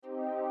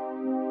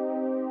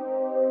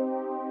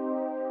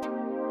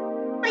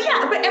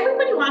but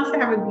everybody wants to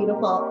have a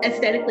beautiful,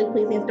 aesthetically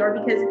pleasing store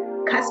because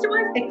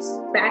customers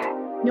expect,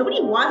 nobody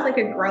wants like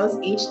a gross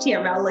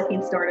HTML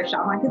looking store to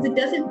shop on because it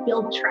doesn't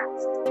build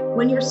trust.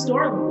 When your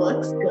store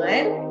looks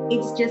good,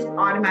 it's just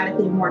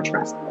automatically more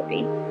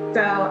trustworthy.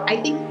 So I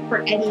think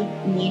for any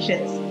niche,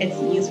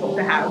 it's useful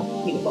to have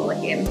beautiful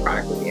looking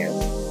product reviews.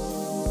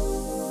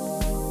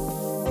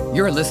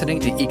 You're listening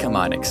to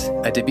Ecomonics,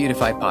 a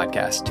Debutify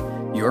podcast,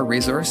 your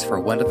resource for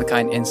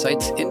one-of-a-kind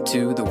insights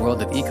into the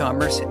world of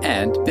e-commerce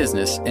and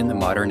business in the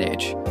modern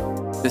age.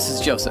 This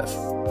is Joseph.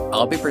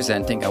 I'll be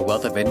presenting a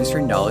wealth of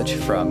industry knowledge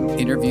from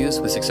interviews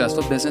with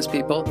successful business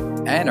people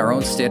and our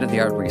own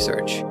state-of-the-art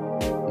research.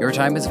 Your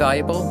time is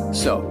valuable,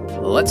 so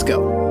let's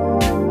go.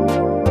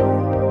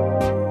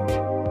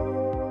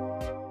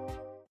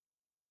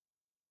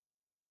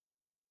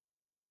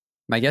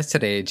 My guest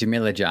today,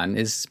 Jamila Jan,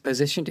 is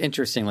positioned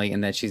interestingly in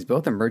that she's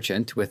both a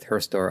merchant with her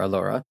store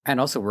Alora and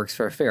also works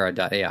for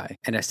Fera.ai,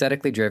 an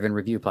aesthetically driven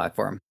review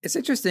platform. It's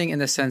interesting in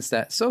the sense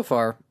that so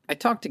far, I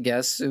talked to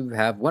guests who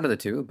have one of the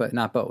two, but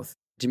not both.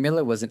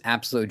 Jamila was an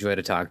absolute joy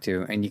to talk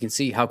to, and you can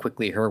see how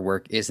quickly her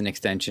work is an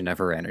extension of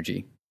her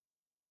energy.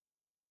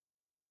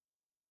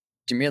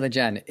 Jamila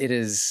Jan, it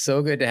is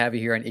so good to have you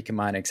here on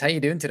Ecomonics. How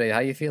you doing today? How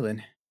you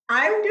feeling?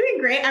 I'm doing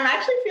great. I'm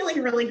actually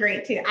feeling really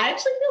great too. I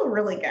actually feel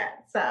really good.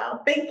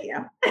 So thank you.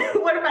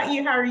 What about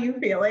you? How are you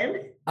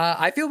feeling?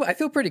 I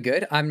feel pretty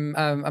good. I'm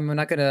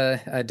not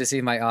gonna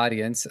deceive my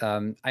audience.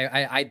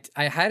 I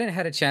hadn't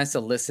had a chance to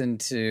listen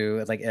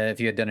to if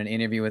you had done an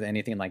interview with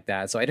anything like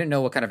that, so I didn't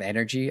know what kind of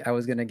energy I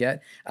was gonna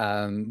get.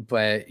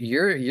 But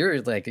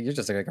you're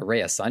just like a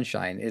ray of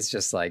sunshine. It's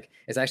just like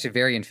it's actually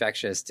very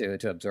infectious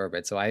to absorb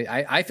it. So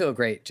I feel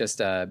great just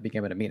being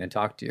able to meet and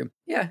talk to you.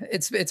 Yeah,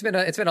 it's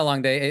been a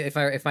long day.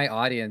 If my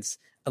audience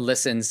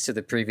listens to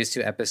the previous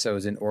two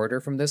episodes in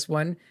order from this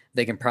one,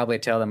 they can probably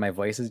tell that my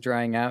voice is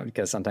drying out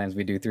because sometimes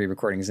we do 3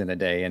 recordings in a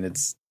day, and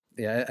it's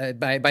by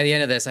the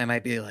end of this I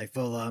might be like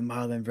full on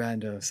Marlon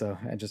Brando. So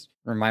I just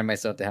remind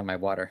myself to have my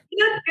water.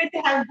 It's good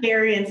to have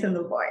variance in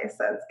the voice.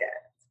 That's good.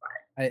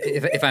 It's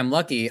fine. If I'm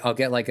lucky, I'll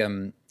get like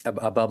a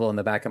bubble in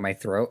the back of my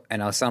throat,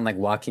 and I'll sound like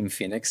Joaquin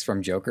Phoenix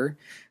from Joker.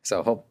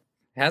 So hope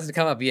it hasn't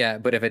come up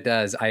yet, but if it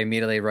does, I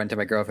immediately run to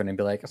my girlfriend and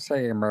be like,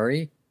 "Say,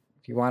 Murray,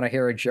 do you want to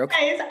hear a joke?"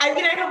 Guys, I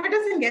hope it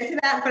doesn't get to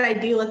that, but I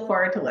do look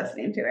forward to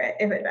listening to it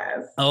if it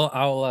does.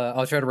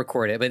 I'll try to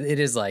record it, but it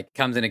is like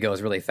comes and it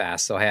goes really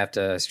fast, so I have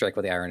to strike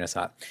while the iron is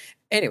hot.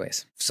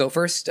 Anyways, so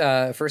first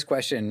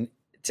question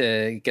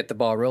to get the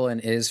ball rolling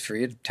is for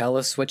you to tell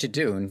us what you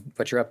do and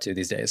what you're up to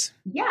these days.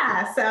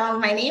 Yeah, so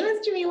my name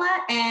is Jamila,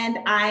 and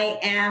I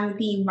am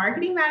the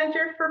marketing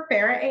manager for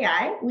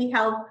Fera.ai. We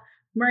help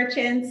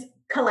merchants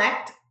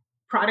collect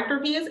product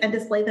reviews and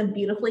display them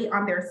beautifully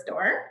on their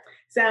store.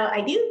 So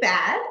I do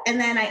that. And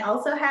then I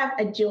also have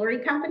a jewelry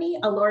company,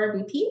 Alora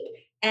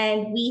Boutique,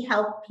 and we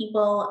help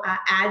people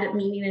add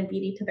meaning and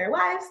beauty to their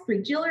lives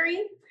through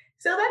jewelry.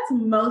 So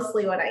that's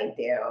mostly what I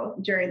do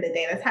during the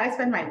day. That's how I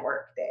spend my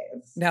work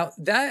days. Now,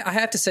 that I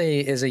have to say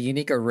is a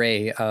unique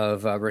array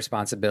of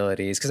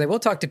responsibilities, because I will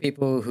talk to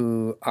people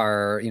who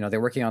are,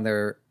 they're working on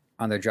their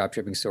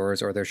dropshipping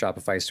stores or their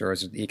Shopify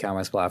stores or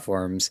e-commerce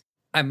platforms.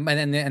 And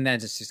then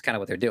it's just kind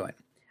of what they're doing.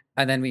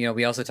 And then,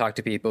 we also talk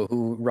to people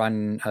who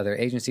run other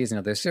agencies and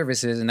other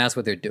services, and that's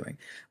what they're doing.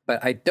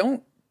 But I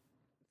don't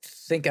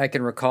think I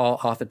can recall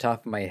off the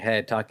top of my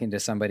head talking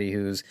to somebody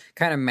who's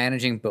kind of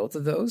managing both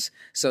of those.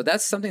 So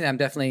that's something that I'm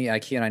definitely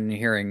keen on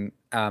hearing.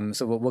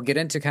 So we'll get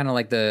into kind of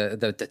like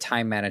the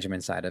time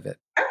management side of it.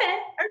 Okay.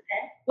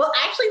 Well,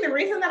 actually, the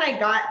reason that I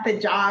got the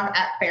job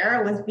at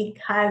Fera was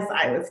because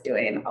I was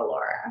doing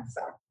Alora.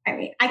 So,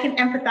 I can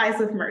empathize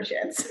with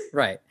merchants.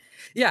 Right.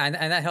 Yeah, and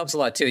that helps a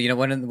lot too.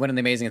 One of the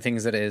amazing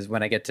things that is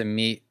when I get to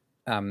meet,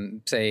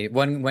 say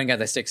one guy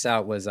that sticks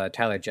out was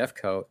Tyler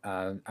Jeffcoat.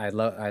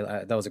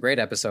 That was a great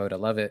episode. I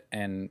love it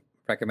and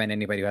recommend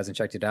anybody who hasn't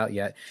checked it out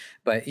yet.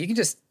 But you can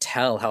just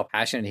tell how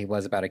passionate he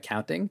was about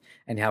accounting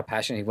and how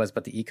passionate he was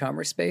about the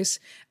e-commerce space.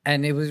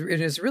 And it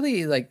was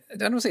really like, I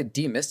don't want to say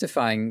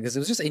demystifying, because it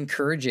was just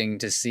encouraging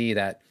to see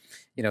that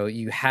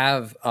you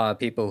have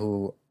people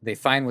who they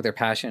find what they're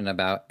passionate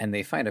about and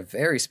they find a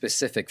very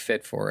specific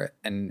fit for it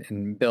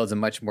and builds a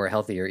much more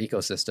healthier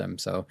ecosystem.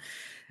 So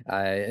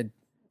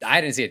I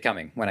didn't see it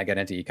coming when I got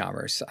into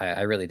e-commerce.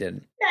 I really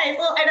didn't. Yeah,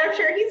 well, and I'm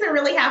sure he's a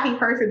really happy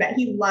person that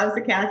he loves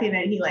accounting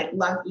and he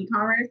loves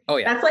e-commerce. Oh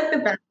yeah, that's like the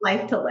best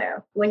life to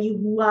live, when you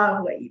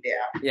love what you do.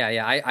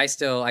 Yeah. I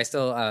still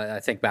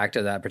think back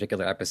to that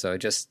particular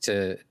episode just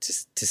to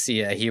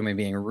see a human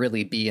being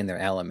really be in their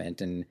element,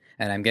 and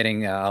I'm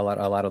getting a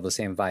lot of the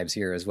same vibes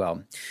here as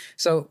well.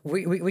 So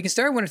we can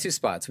start one or two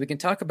spots. We can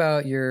talk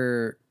about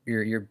your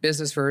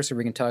business first, or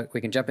we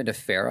can jump into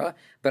Fera.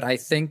 But I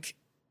think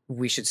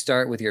we should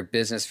start with your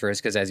business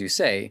first, because as you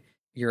say,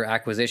 your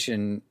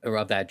acquisition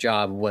of that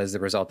job was the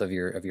result of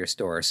your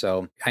store.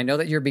 So I know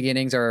that your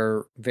beginnings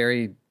are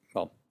very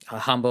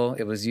humble.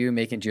 It was you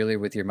making jewelry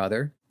with your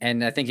mother,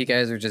 and I think you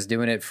guys are just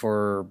doing it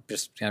for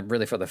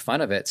really for the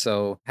fun of it.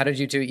 So how did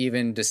you two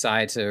even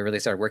decide to really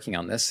start working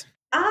on this?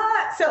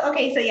 So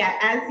yeah,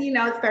 as you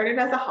know, it started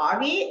as a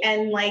hobby,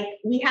 and like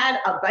we had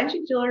a bunch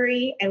of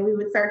jewelry and we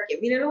would start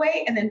giving it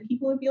away, and then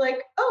people would be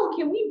like, "Oh,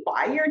 can we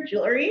buy your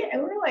jewelry?"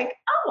 And we're like,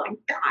 "Oh my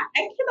God, I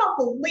cannot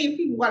believe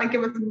people want to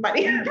give us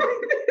money."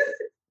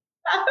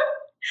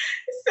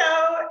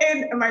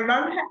 And my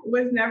mom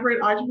was never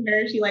an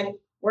entrepreneur. She like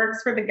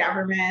works for the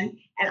government,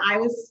 and I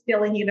was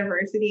still in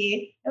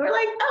university. And we're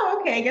like, oh,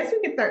 okay, I guess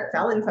we could start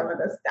selling some of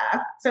this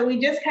stuff. So we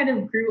just kind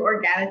of grew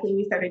organically.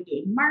 We started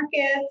doing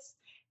markets,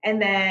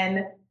 and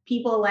then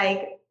people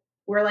like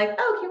were like,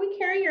 oh, can we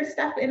carry your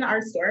stuff in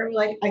our store? We're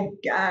like, I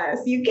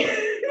guess you can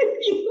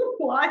if you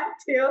want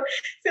to.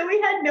 So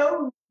we had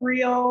no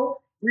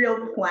real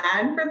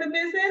plan for the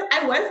business.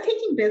 I was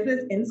taking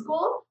business in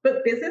school,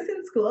 but business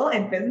in school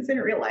and business in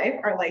real life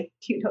are like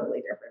two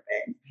totally different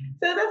things.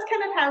 So that's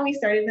kind of how we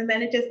started. And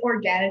then it just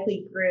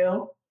organically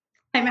grew.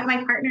 I met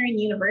my partner in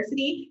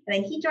university, and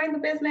then he joined the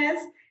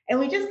business, and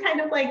we just kind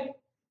of like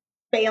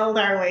failed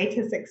our way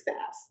to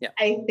success. Yeah.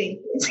 I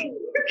think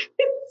you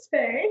could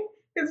say.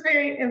 It's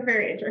very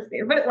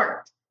interesting, but it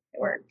worked. It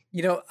worked.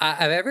 You know,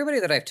 of everybody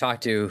that I've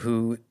talked to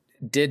who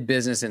did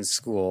business in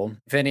school,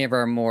 if any of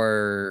our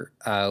more,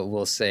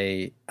 we'll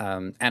say,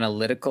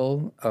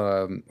 analytical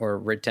or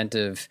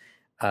retentive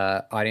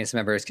audience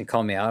members can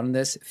call me out on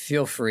this,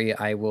 feel free.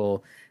 I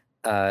will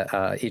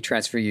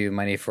transfer you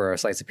money for a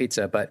slice of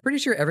pizza. But pretty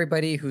sure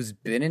everybody who's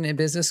been in a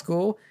business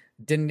school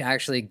didn't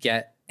actually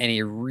get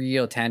any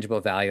real tangible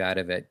value out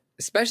of it,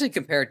 especially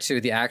compared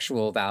to the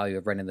actual value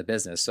of running the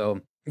business.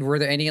 So were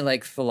there any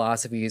like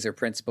philosophies or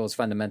principles,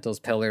 fundamentals,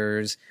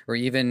 pillars, or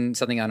even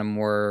something on a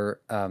more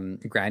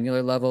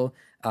granular level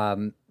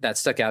that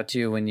stuck out to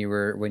you when you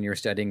were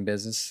studying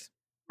business?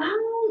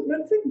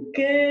 That's a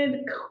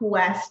good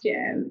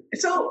question.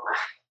 So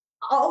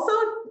also,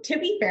 to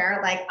be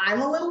fair, like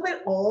I'm a little bit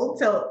old.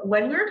 So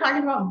when we were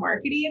talking about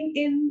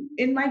marketing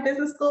in my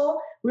business school,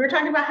 we were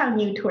talking about how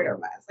new Twitter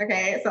was.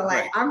 Okay. So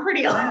like I'm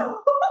pretty old.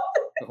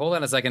 Hold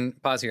on a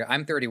second. Pause here.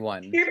 I'm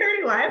 31. You're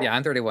 31? Yeah,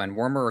 I'm 31.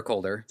 Warmer or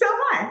colder? So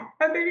am I.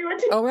 I'm 31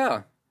 too. Oh,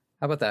 wow.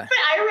 How about that? But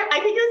I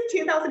think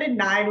it was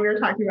 2009 we were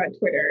talking about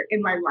Twitter in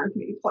my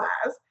marketing class.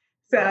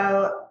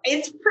 So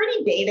it's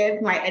pretty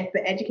dated,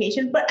 the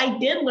education, but I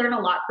did learn a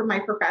lot from my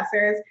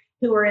professors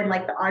who were in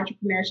like the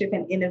entrepreneurship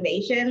and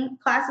innovation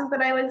classes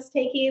that I was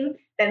taking.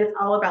 That is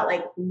all about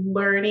like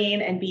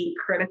learning and being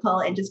critical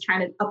and just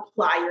trying to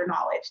apply your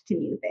knowledge to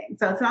new things.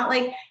 So it's not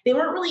like they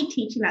weren't really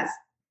teaching us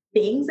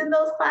things in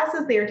those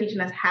classes. They were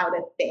teaching us how to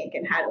think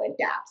and how to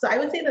adapt. So I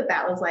would say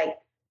that was like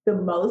the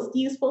most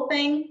useful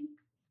thing.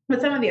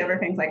 But some of the other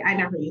things, like I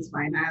never use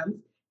finance,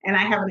 and I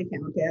have an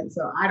accountant,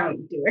 so I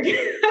don't do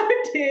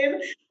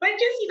accounting. But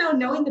just,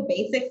 knowing the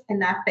basics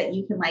enough that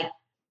you can like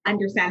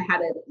understand how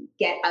to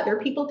get other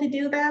people to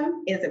do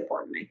them is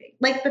important, I think.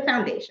 Like the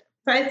foundation.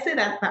 So I'd say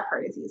that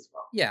part is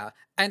useful. Yeah.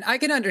 And I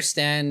can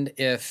understand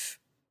if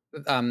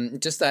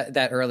just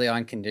that early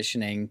on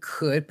conditioning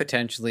could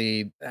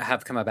potentially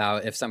have come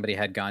about if somebody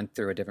had gone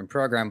through a different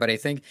program. But I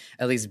think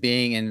at least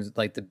being in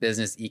like the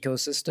business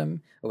ecosystem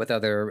with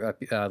other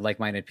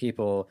like-minded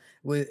people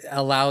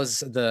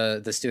allows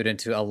the student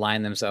to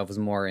align themselves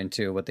more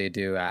into what they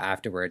do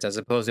afterwards, as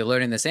opposed to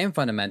learning the same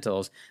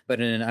fundamentals,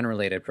 but in an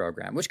unrelated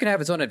program, which can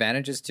have its own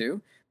advantages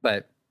too.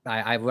 But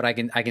I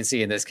can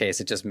see in this case,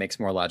 it just makes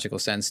more logical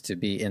sense to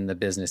be in the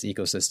business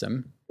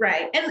ecosystem.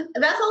 Right. And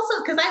that's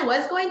also because I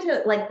was going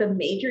to like the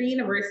major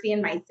university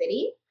in my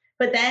city,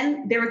 but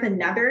then there was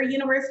another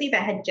university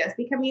that had just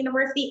become a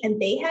university,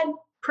 and they had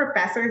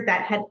professors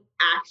that had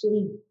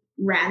actually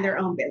ran their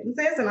own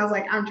businesses. And I was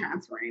like, I'm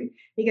transferring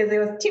because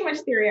there was too much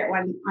theory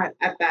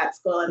at that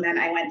school. And then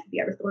I went to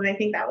the other school, and I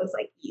think that was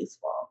like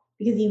useful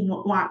because you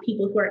want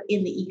people who are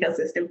in the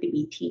ecosystem to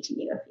be teaching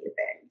you a few things.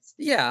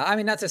 Yeah, I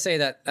mean, not to say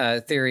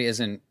that theory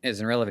isn't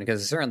relevant,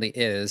 because it certainly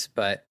is,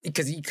 but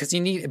because you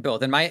need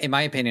both. In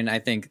my opinion, I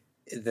think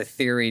the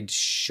theory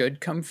should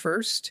come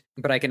first.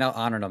 But I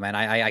don't know, man.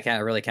 I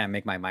can't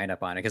make my mind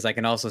up on it, because I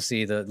can also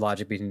see the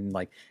logic between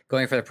like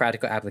going for the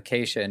practical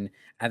application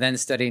and then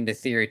studying the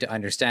theory to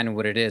understand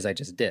what it is I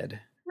just did.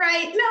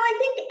 Right. No,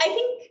 I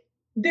think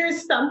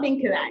there's something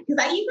to that,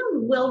 because I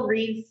even will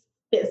read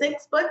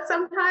physics books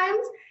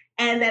sometimes.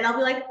 And then I'll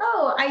be like,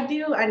 oh, I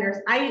do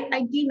understand.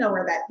 I do know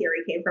where that theory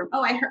came from.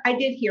 Oh, I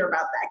did hear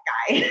about that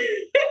guy.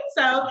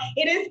 So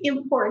it is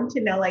important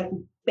to know like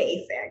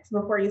basics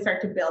before you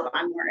start to build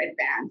on more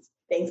advanced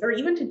things, or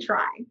even to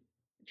try.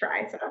 So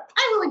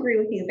I will agree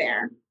with you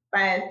there.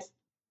 But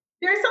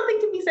there's something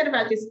to be said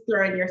about just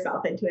throwing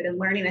yourself into it and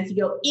learning as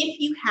you go, if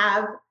you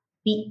have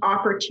the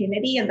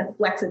opportunity and the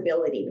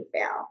flexibility to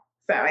fail.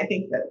 So I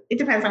think that it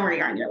depends on where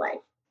you are in your life.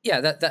 Yeah,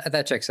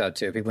 that checks out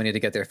too. People need to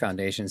get their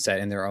foundation set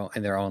in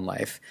their own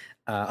life.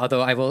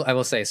 Although I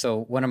will say,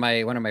 so one of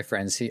my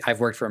friends, I've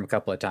worked for him a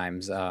couple of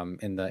times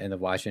in the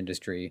watch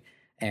industry,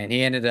 and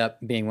he ended up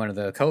being one of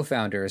the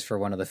co-founders for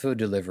one of the food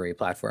delivery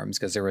platforms,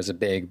 because there was a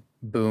big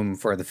boom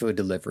for the food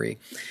delivery.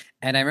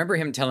 And I remember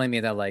him telling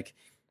me that like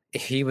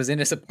he was in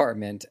his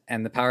apartment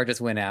and the power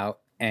just went out,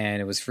 and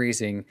it was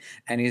freezing.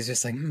 And he's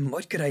just like,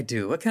 what could I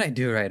do? What can I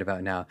do right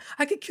about now?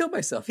 I could kill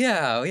myself.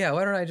 Yeah, yeah.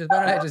 Why don't I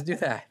just do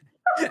that?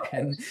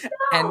 And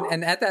No,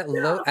 and no.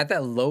 at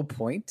that low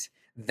point,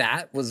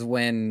 that was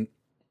when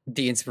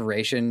the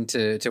inspiration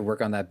to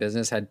work on that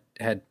business had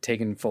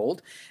taken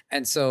fold.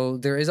 And so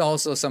there is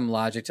also some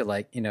logic to,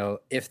 like, you know,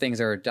 if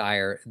things are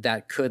dire,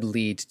 that could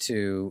lead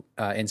to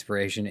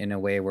inspiration in a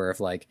way where, if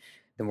like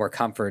the more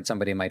comfort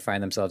somebody might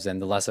find themselves in,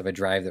 the less of a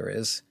drive there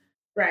is.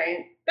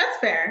 Right. That's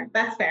fair.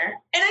 That's fair.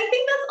 And I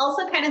think that's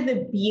also kind of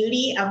the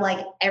beauty of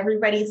like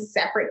everybody's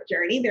separate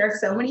journey. There are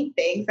so many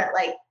things that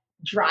like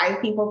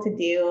drive people to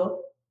do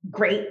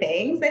great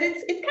things that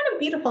it's kind of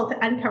beautiful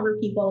to uncover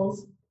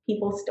people's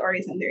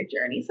stories and their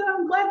journey. So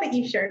I'm glad that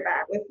you shared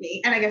that with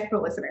me, and I guess the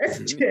listeners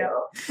too.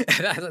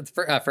 That's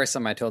first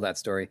time I told that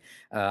story.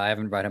 I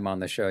haven't brought him on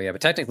the show yet,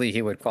 but technically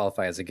he would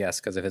qualify as a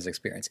guest because of his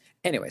experience.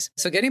 Anyways,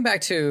 so getting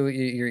back to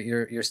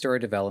your store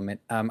development,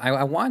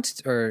 I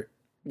want, or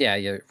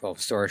yeah, well,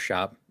 store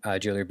shop,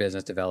 jewelry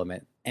business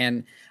development,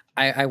 and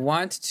I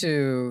want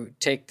to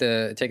take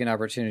an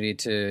opportunity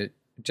to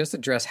just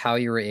address how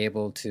you were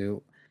able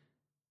to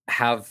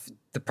have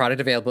the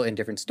product available in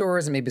different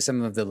stores and maybe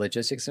some of the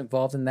logistics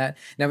involved in that.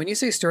 Now, when you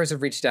say stores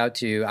have reached out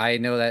to you, I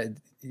know that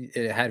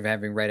it had,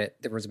 having read it,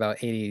 there was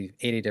about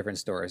 80 different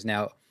stores.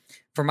 Now,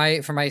 from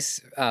my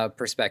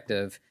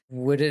perspective,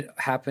 would it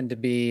happen to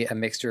be a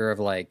mixture of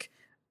like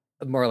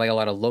more like a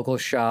lot of local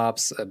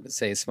shops,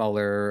 say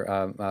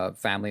smaller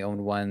family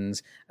owned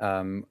ones,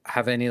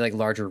 have any like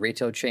larger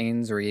retail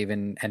chains, or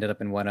even ended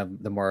up in one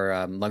of the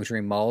more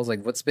luxury malls?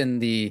 Like, what's been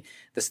the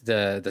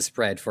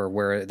spread for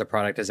where the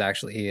product has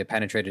actually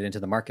penetrated into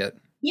the market?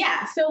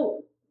 Yeah.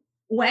 So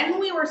when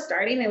we were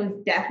starting, it was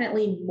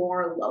definitely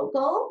more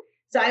local.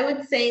 So I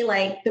would say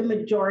like the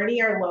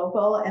majority are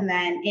local, and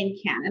then in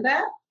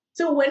Canada.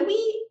 So when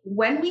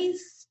we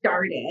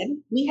started,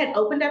 we had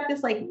opened up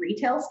this like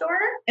retail store,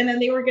 and then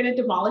they were going to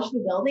demolish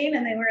the building,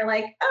 and they were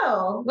like,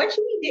 "Oh, what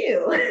should we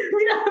do?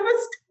 We don't have a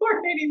store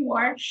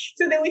anymore."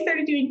 So then we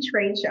started doing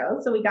trade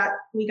shows. So we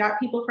got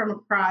people from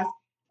across,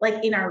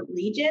 like in our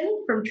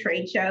region, from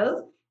trade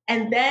shows.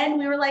 And then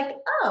we were like,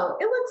 oh,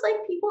 it looks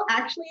like people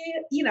actually,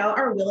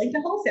 are willing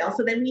to wholesale.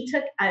 So then we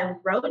took a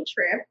road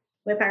trip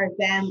with our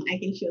then, I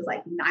think she was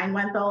like 9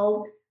 month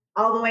old,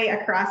 all the way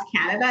across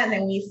Canada. And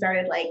then we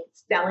started like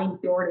selling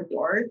door to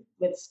door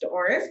with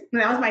stores.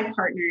 And that was my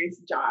partner's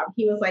job.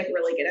 He was like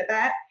really good at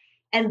that.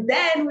 And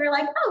then we were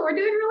like, oh, we're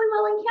doing really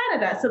well in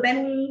Canada. So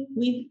then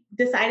we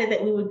decided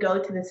that we would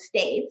go to the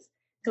States.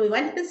 So we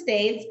went to the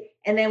States,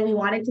 and then we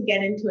wanted to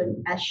get into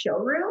a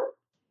showroom.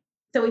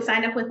 So we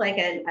signed up with like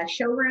a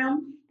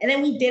showroom, and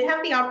then we did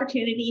have the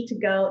opportunity to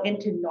go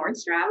into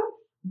Nordstrom,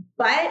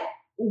 but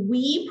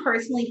we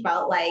personally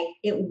felt like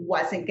it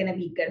wasn't going to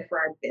be good for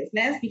our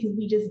business because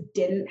we just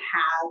didn't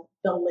have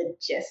the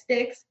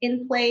logistics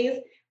in place.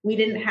 We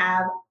didn't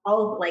have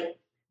all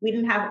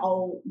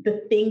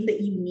the things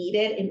that you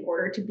needed in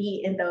order to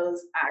be in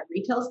those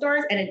retail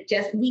stores. And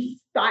we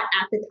thought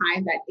at the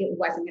time that it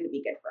wasn't going to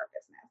be good for our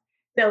business.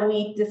 So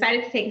we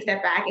decided to take a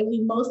step back, and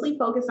we mostly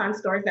focused on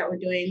stores that were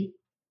doing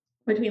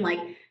between like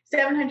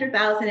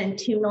 $700,000 and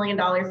 $2 million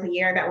a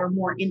year that were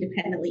more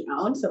independently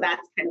owned. So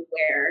that's kind of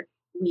where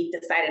we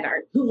decided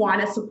who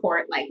want to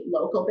support like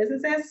local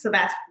businesses. So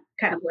that's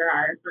kind of where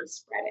our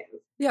spread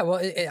is. Yeah, well,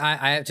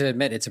 I have to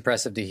admit, it's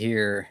impressive to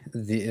hear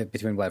the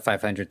between what,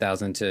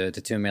 500,000 to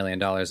 $2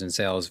 million in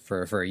sales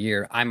for a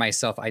year. I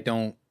myself, I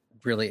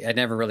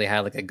never really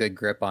had like a good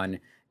grip on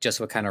just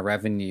what kind of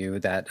revenue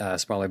that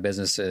smaller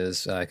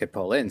businesses could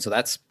pull in. So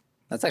that's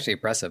actually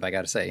impressive, I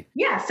got to say.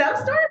 Yeah, some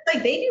stores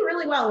like they do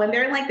really well when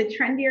they're in like the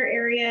trendier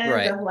areas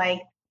Right. of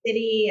like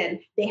city, and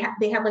they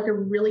have like a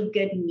really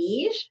good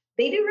niche.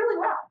 They do really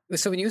well.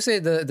 So when you say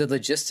the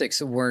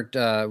logistics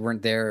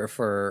weren't there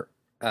for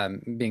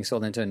being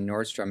sold into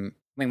Nordstrom,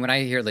 I mean, when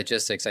I hear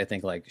logistics, I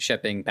think like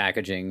shipping,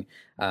 packaging,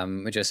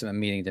 just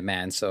meeting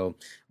demand. So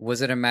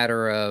was it a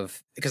matter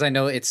of, because I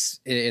know it's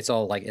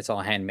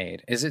all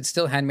handmade. Is it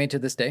still handmade to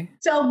this day?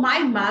 So my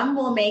mom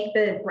will make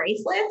the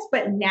bracelets,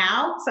 but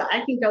now, so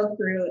I can go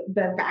through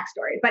the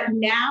backstory, but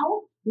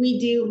now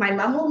my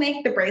mom will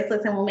make the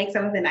bracelets, and we'll make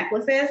some of the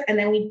necklaces. And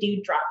then we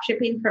do drop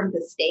shipping from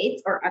the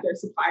States or other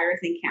suppliers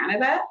in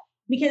Canada,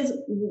 because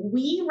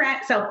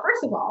so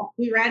first of all,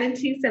 we ran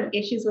into some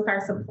issues with our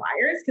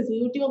suppliers because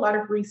we would do a lot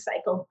of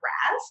recycled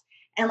brass,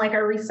 and like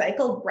our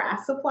recycled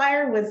brass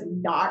supplier was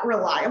not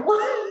reliable.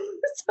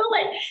 So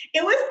like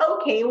it was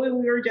okay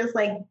when we were just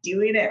like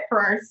doing it for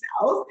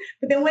ourselves.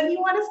 But then when you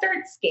want to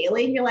start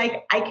scaling, you're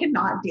like, I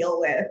cannot deal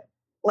with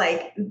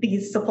like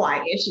these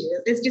supply issues.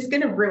 It's just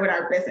going to ruin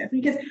our business,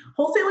 because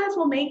wholesalers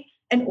will make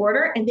an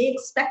order and they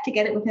expect to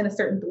get it within a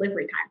certain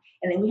delivery time.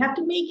 And then we have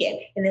to make it,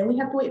 and then we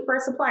have to wait for a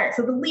supplier.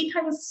 So the lead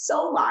time is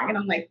so long. And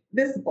I'm like,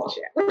 this is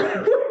bullshit. We're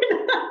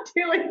not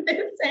doing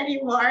this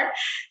anymore.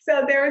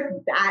 So there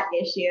was that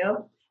issue.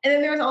 And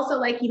then there was also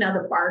like, the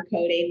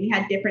barcoding. We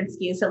had different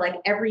SKUs. So like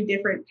every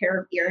different pair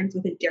of earrings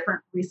with a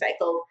different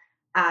recycled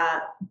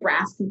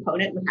brass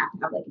component would have to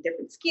have like a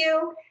different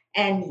SKU.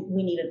 And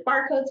we needed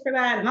barcodes for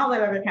that and all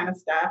that other kind of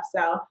stuff.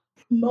 So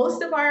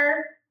Most of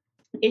our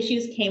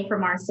issues came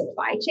from our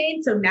supply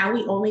chain. So now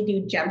we only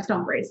do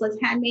gemstone bracelets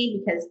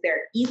handmade because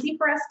they're easy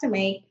for us to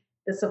make.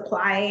 The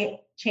supply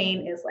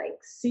chain is like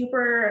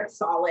super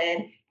solid,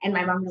 and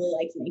my mom really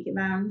likes making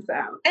them. So,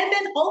 and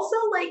then also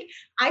like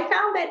I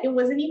found that it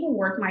wasn't even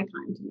worth my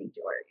time to make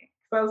jewelry.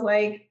 So I was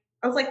like,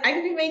 I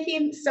could be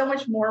making so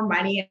much more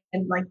money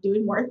and like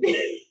doing more things,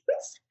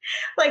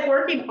 like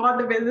working on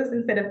the business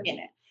instead of in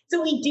it.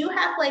 So we do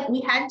have like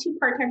we had two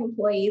part-time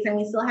employees, and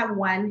we still have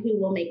one who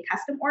will make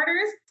custom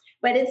orders.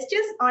 But it's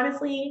just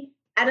honestly,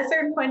 at a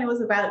certain point, it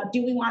was about,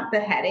 do we want the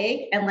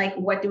headache, and like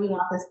what do we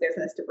want this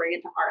business to bring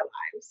into our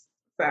lives?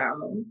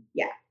 So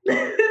yeah,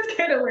 that's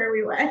kind of where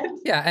we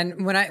went. Yeah,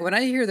 and when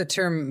I hear the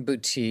term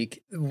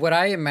boutique, what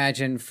I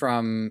imagine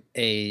from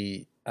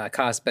a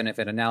cost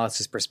benefit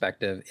analysis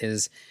perspective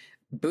is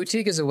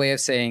boutique is a way of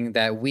saying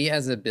that we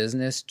as a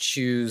business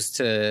choose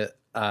to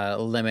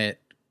limit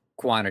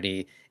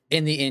quantity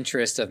in the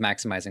interest of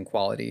maximizing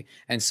quality.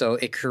 And so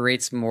it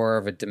creates more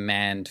of a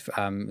demand,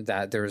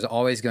 that there's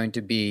always going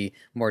to be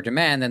more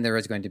demand than there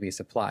is going to be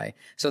supply.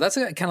 So that's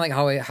kind of like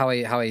how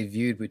I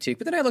viewed boutique.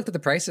 But then I looked at the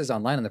prices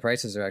online, and the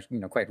prices are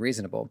actually, quite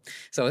reasonable.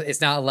 So it's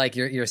not like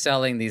you're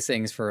selling these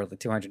things for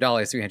 $200,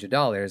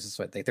 $300. It's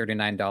what, like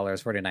 $39,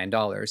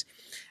 $49.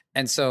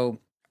 And so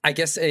I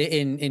guess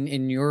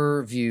in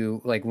your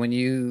view, like when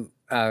you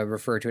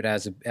refer to it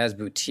as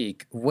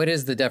boutique, what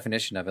is the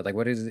definition of it? Like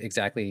what is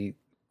exactly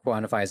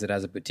quantifies it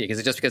as a boutique? Is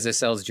it just because it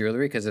sells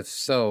jewelry? Because if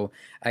so,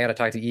 I got to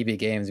talk to EB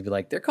Games and be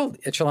like, they're called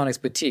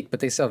Echelonics Boutique, but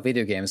they sell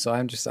video games. So I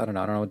don't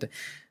know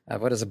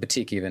what is a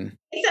boutique even?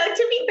 So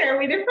to be fair,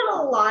 we did put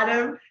a lot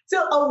of,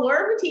 so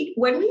Allure Boutique,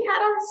 when we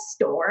had our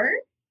store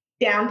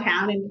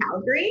downtown in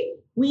Calgary,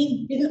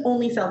 we didn't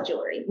only sell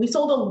jewelry. We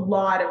sold a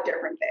lot of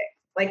different things.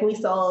 Like we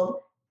sold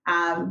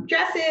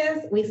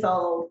dresses, we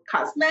sold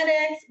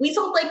cosmetics, we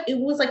sold like, it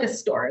was like a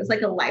store. It was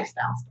like a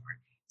lifestyle store.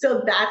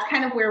 So that's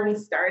kind of where we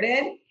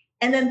started.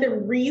 And then the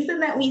reason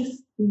that we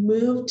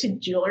moved to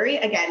jewelry,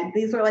 again,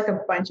 these were like a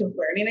bunch of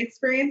learning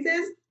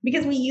experiences,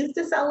 because we used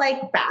to sell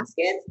like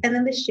baskets, and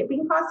then the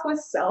shipping cost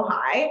was so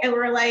high, and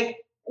we're like,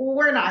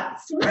 we're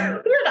not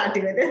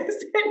doing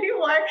this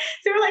anymore.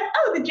 So we're like,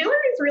 oh, the jewelry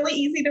is really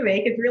easy to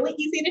make. It's really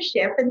easy to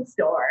ship and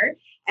store.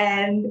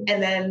 And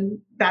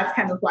then that's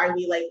kind of why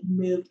we like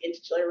moved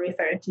into jewelry. We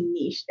started to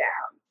niche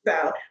down.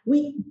 So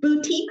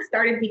boutique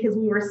started because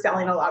we were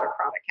selling a lot of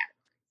product categories.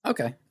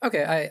 Okay.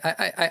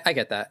 I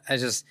get that.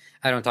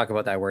 I don't talk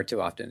about that word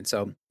too often.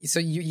 So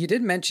you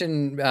did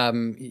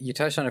mention, you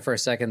touched on it for a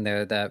second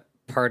there, that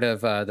part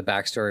of the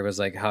backstory was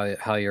like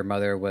how your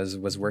mother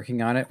was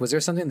working on it. Was there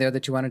something there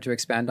that you wanted to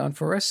expand on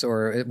for us,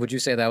 or would you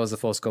say that was the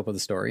full scope of the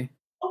story?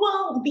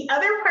 Well, the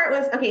other part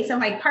was, okay, so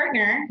my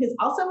partner, who's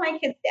also my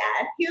kid's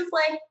dad, he was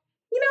like,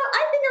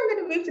 I think I'm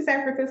going to move to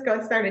San Francisco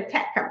and start a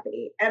tech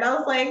company. And I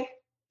was like,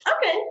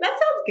 okay, that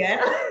sounds good.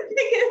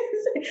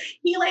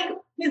 Because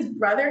his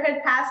brother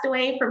had passed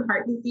away from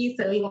heart disease.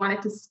 So he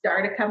wanted to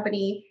start a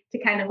company to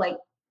kind of like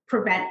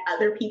prevent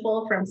other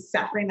people from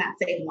suffering that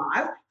same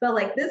loss. So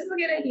like, this is a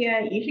good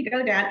idea. You should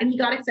go down. And he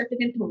got accepted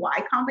into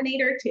Y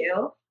Combinator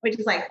too, which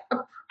is like,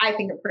 I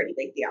think a pretty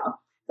big deal.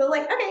 So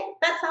like, okay,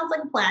 that sounds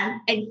like a plan.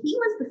 And he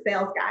was the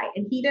sales guy,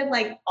 and he did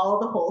like all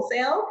the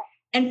wholesale.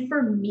 And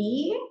for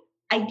me,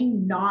 I do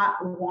not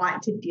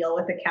want to deal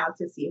with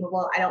accounts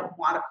receivable. I don't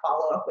want to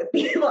follow up with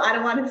people. I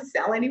don't want to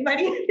sell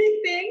anybody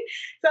anything.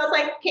 So I was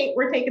like, okay,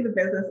 we're taking the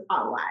business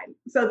online.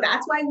 So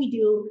that's why we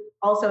do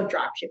also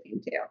drop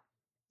shipping too.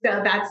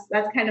 So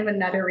that's kind of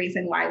another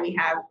reason why we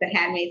have the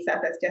handmade stuff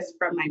that's just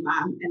from my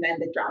mom, and then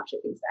the drop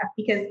shipping stuff,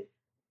 because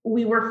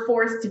we were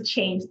forced to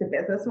change the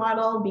business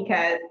model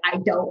because I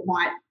don't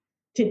want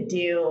to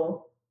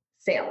do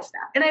sales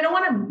stuff. And I don't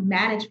want to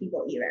manage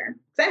people either.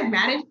 Because I've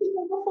managed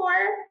people before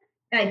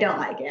and I don't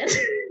like it.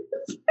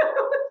 So,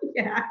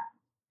 yeah.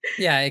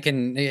 Yeah, it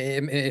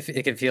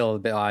can feel a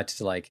bit odd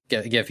to like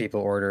give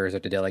people orders or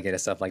to delegate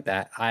and stuff like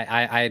that.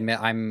 I admit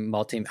I'm the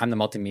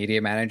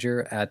multimedia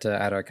manager at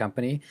our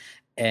company,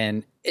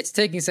 and it's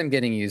taking some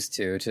getting used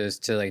to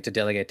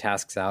delegate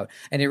tasks out.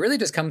 And it really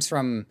just comes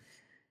from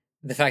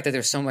the fact that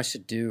there's so much to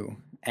do,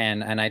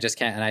 and I just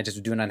can't, and I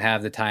just do not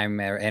have the time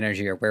or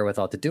energy or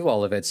wherewithal to do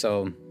all of it.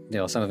 So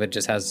some of it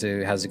just has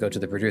to go to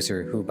the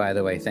producer, who, by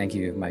the way, thank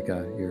you,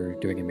 Micah, you're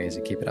doing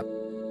amazing. Keep it up.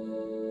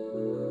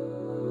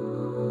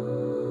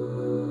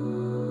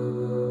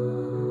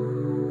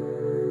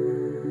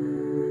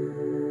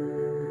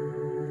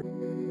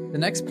 The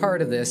next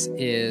part of this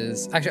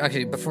is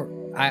actually before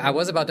I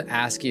was about to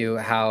ask you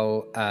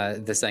how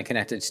this then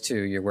connected to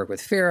your work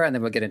with Fira, and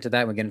then we'll get into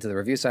that. We'll get into the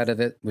review side of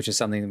it, which is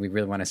something that we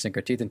really want to sink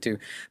our teeth into.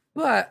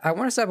 But I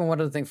want to start on one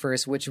other thing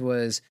first, which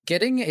was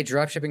getting a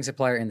dropshipping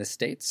supplier in the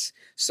States.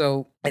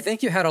 So I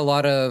think you had a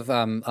lot of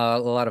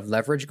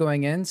leverage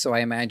going in. So I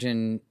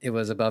imagine it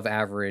was above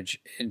average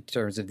in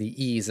terms of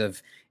the ease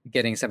of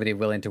getting somebody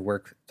willing to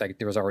work. Like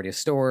there was already a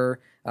store,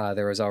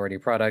 there was already a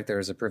product, there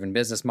was a proven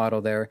business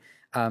model there.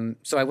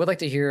 So I would like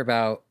to hear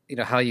about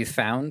how you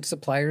found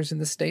suppliers in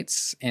the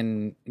States,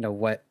 and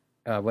what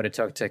it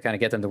took to kind of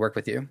get them to work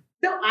with you.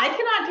 So I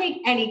cannot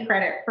take any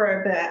credit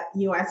for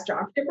the US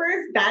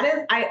dropshippers.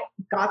 I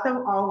got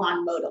them all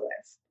on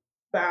Modalist.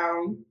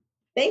 So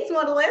thanks,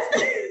 Modalist.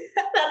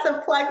 That's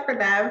a plug for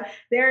them.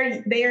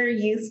 They're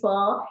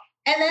useful.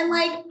 And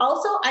then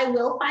also I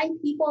will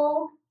find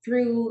people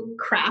through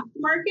craft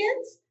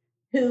markets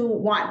who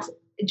want,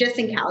 just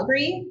in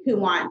Calgary, who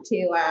want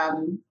to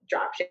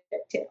dropship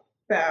too.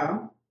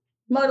 So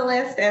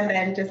Modalist and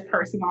then just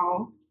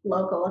personal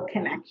local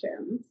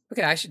connections.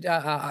 Okay, I should.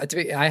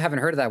 I haven't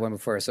heard of that one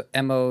before. So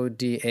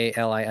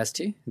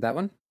Modalist, that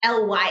one.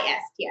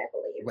 LYST, I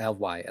believe.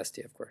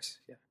 LYST, of course.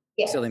 Yeah.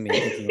 Yes. Silly me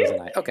thinking it was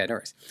an I. Okay, no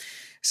worries.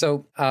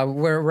 So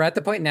we're at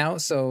the point now.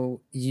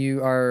 So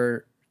you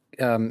are.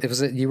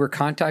 You were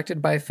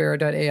contacted by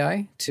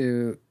Farah.ai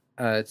to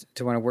want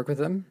to work with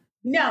them?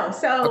 No.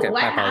 So okay,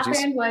 what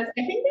happened was,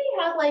 I think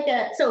they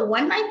had so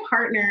when my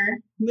partner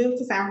moved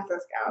to San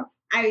Francisco,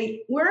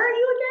 where are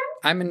you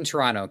again? I'm in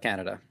Toronto,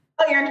 Canada.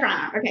 Oh, you're in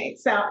Toronto. Okay.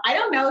 So I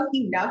don't know if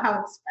you know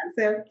how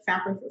expensive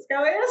San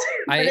Francisco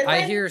is.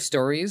 I hear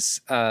stories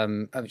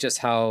of just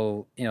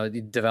how,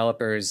 the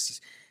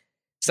developers,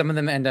 some of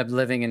them end up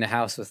living in a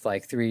house with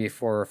 3,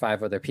 4, or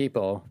 5 other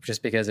people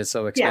just because it's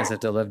so expensive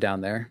to live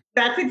down there.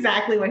 That's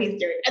exactly what he's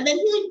doing. And then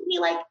he would be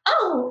like,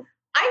 oh,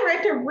 I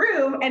rent a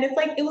room. And it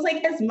was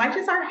as much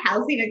as our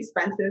housing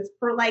expenses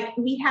for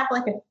we have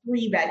a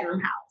 3-bedroom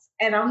house.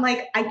 And I'm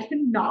like, I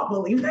cannot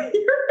believe that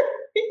you're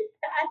doing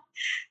that.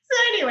 So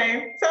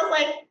anyway, I was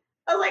like,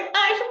 oh,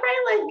 I should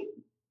probably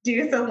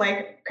do some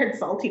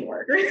consulting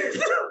work or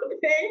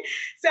something.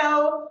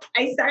 So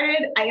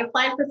I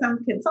applied for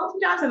some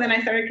consulting jobs, and then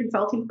I started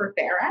consulting for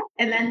Farah.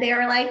 And then they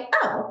were like,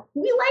 oh,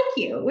 we like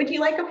you. Would you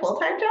like a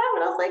full-time job?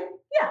 And I was like,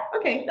 yeah,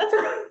 okay, that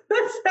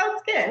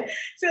sounds good.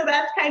 So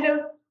that's kind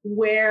of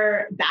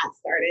where that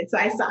started. So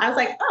I was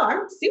like, oh,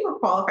 I'm super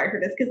qualified for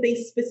this, because they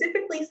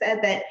specifically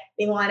said that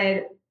they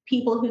wanted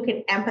people who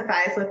could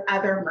empathize with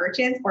other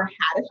merchants or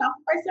had a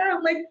Shopify store.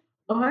 I'm like,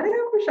 oh, I have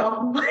a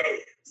Shopify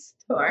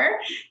store.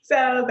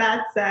 So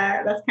that's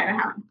kind of how it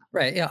happened.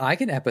 Right. Yeah, I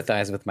can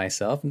empathize with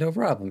myself. No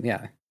problem.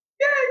 Yeah.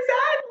 Yeah,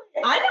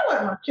 exactly. I know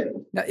what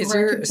merchants.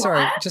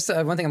 Now, just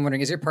one thing I'm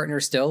wondering, is your partner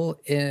still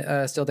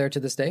there to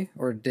this day,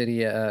 or did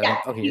he?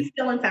 Yeah, okay. He's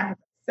still in San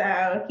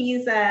Francisco.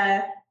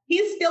 So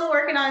he's still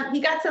working on. He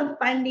got some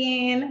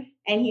funding,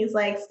 and he's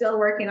still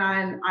working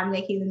on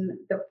making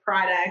the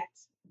product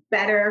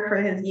better for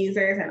his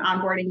users and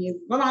onboarding users,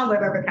 along with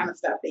other kind of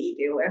stuff that you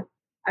do with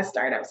a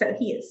startup. So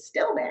he is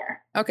still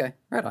there. Okay,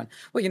 right on.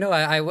 Well,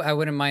 I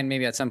wouldn't mind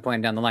maybe at some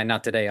point down the line,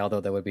 not today, although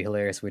that would be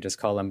hilarious. We just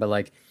call him,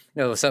 but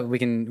so we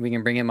can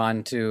bring him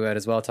on to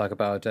as well, talk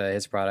about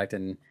his product,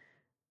 and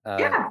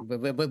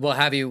we'll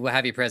have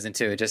you present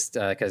too, just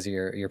because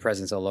your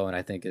presence alone,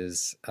 I think,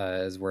 is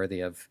worthy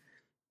of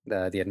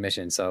the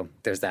admission. So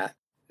there's that.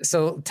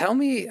 So tell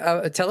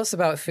us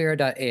about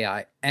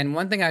Farah.ai. And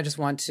one thing I just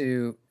want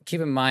to keep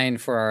in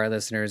mind for our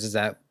listeners is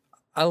that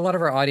a lot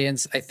of our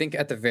audience, I think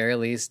at the very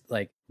least,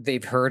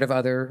 they've heard of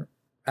other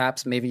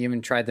apps, maybe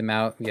even tried them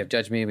out. We have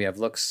Judge Me, we have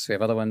Looks, we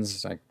have other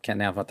ones. I can't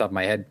name off the top of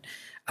my head.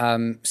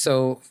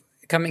 So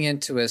coming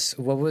into us,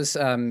 what was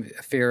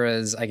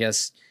Farah's, I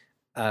guess,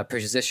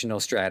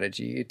 positional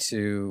strategy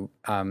to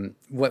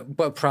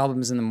what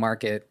problems in the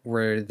market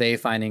were they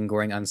finding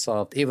going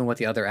unsolved, even with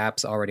the other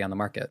apps already on the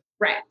market?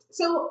 Right.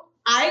 So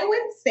I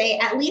would say,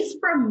 at least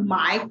from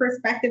my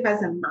perspective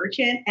as a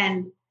merchant,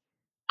 and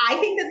I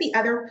think that the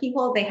other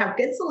people, they have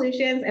good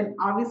solutions, and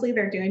obviously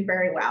they're doing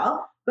very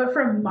well. But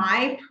from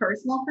my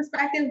personal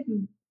perspective,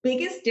 the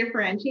biggest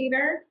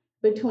differentiator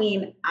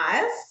between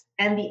us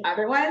and the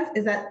other ones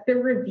is that the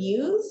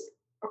reviews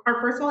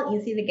are, first of all,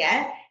 easy to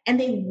get, and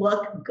they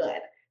look good.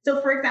 So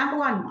for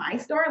example, on my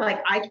store,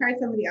 I tried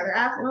some of the other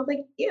apps and I was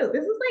like, ew,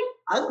 this is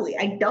ugly.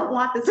 I don't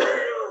want this on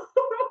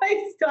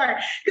my store,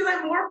 because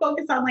I'm more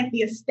focused on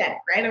the aesthetic,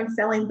 right? I'm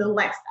selling the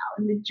lifestyle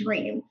and the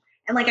dream.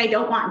 And I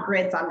don't want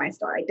grids on my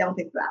store. I don't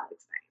think that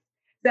looks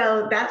nice.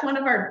 So that's one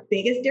of our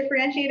biggest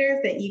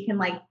differentiators, that you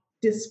can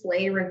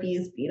display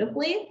reviews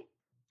beautifully.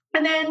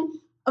 And then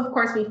of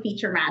course we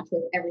feature match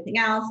with everything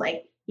else.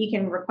 You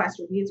can request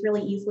reviews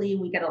really easily.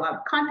 We get a lot of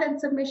content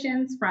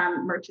submissions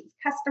from merchants,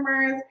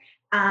 customers.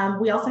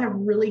 We also have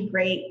really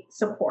great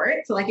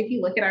support. So if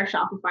you look at our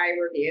Shopify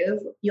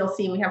reviews, you'll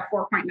see we have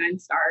 4.9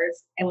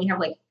 stars, and we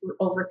have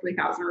over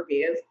 3,000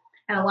 reviews.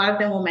 And a lot of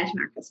them will mention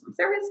our customer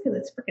service because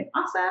it's freaking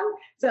awesome.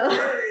 So,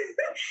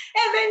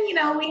 and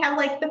then, we have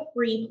the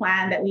free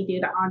plan that we do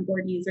to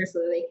onboard users so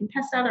that they can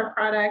test out our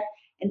product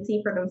and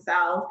see for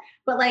themselves.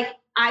 But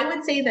I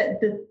would say that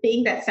the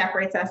thing that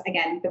separates us,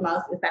 again, the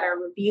most is that our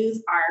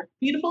reviews are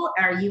beautiful.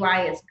 Our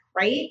UI is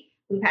great.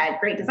 We've had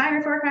great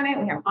designers work on it.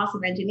 We have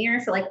awesome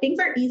engineers. So things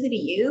are easy to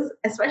use,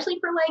 especially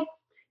for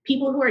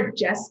people who are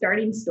just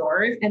starting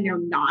stores and they're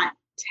not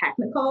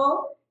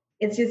technical.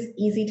 It's just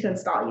easy to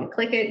install. You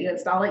click it, you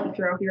install it, you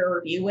throw up your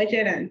review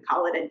widget and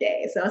call it a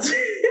day. So it's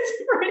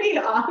pretty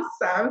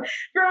awesome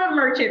from a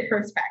merchant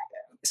perspective.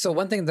 So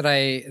one thing that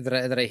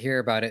I hear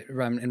about it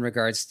in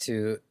regards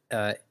to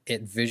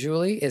it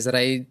visually is that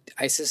I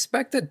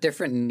suspect that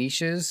different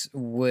niches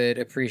would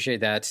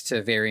appreciate that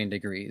to varying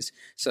degrees.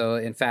 So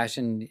in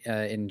fashion,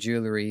 in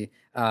jewelry,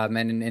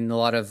 and in a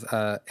lot of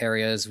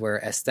areas where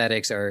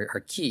aesthetics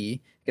are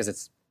key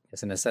because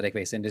it's an aesthetic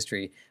based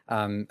industry.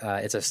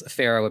 It's a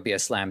Farah would be a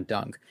slam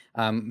dunk.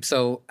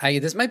 So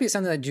this might be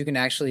something that you can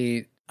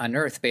actually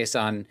unearth based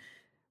on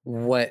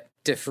what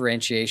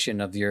differentiation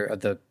of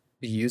the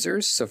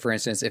users. So for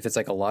instance, if it's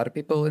like a lot of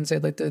people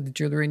inside like the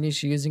jewelry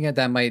niche using it,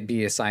 that might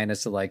be a sign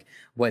as to like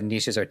what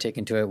niches are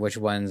taken to it, which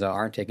ones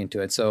aren't taken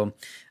to it. So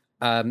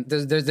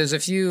there's a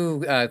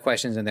few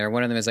questions in there.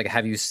 One of them is like,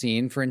 have you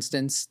seen, for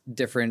instance,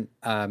 different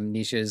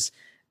niches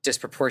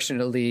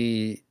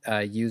disproportionately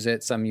use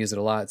it? Some use it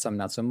a lot, some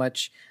not so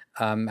much.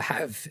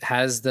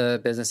 Has the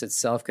business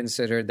itself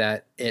considered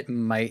that it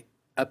might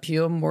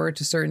appeal more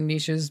to certain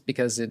niches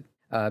because it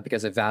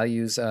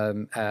values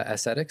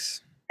aesthetics?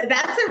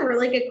 That's a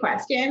really good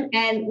question.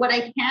 And what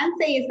I can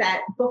say is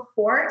that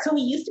before, so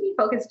we used to be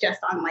focused just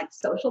on like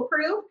social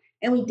proof,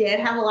 and we did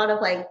have a lot of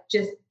like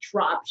just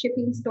drop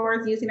shipping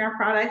stores using our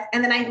products.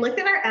 And then I looked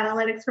at our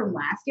analytics from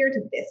last year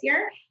to this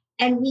year,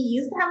 and we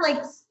used to have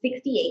like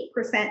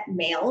 68%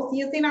 males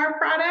using our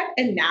product.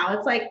 And now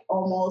it's like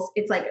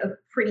it's like a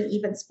pretty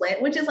even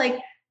split, which is like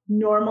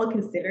normal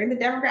considering the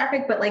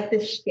demographic, but like the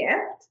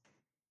shift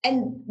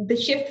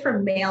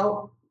from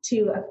male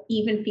to an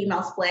even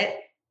female split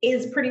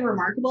is pretty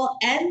remarkable.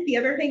 And the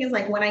other thing is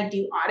like when I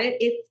do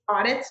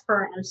audits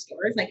for our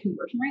stores, like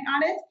conversion rate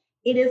audits,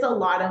 it is a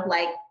lot of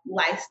like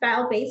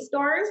lifestyle based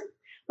stores.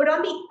 But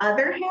on the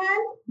other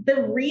hand,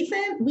 the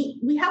reason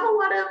we have a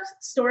lot of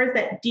stores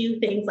that do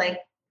things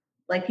like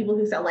people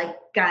who sell like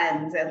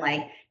guns and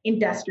like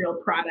industrial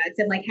products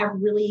and like have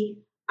really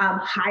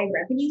high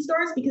revenue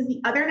stores, because the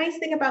other nice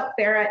thing about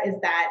Farah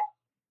is that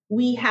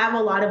we have a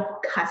lot of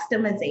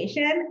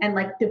customization, and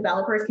like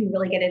developers can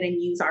really get in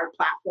and use our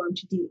platform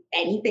to do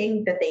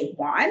anything that they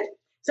want.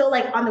 So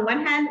like on the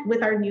one hand,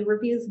 with our new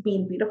reviews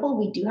being beautiful,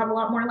 we do have a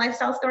lot more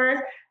lifestyle stores.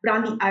 But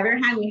on the other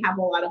hand, we have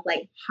a lot of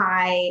like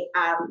high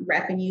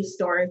revenue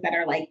stores that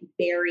are like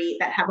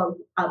that have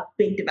a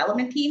big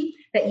development team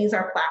that use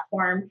our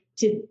platform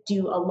to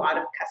do a lot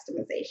of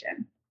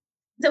customization.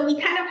 So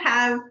we kind of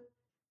have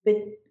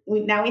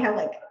now we have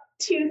like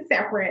two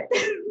separate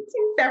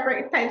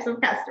types of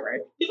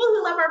customers. People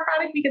who love our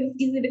product because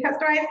it's easy to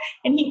customize,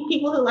 and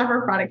people who love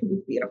our product because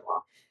it's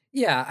beautiful.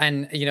 Yeah,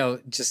 and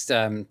just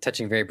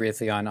touching very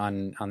briefly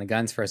on the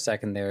guns for a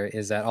second, there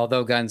is that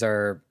although guns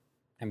are,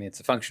 I mean, it's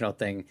a functional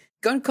thing.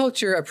 Gun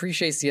culture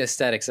appreciates the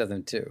aesthetics of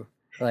them too.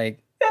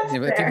 Like if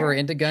people are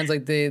into guns,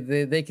 like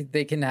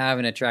they can have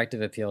an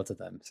attractive appeal to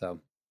them. So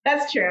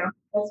that's true.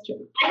 That's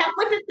true. I have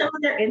looked at some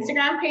of their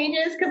Instagram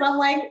pages because I'm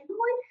like,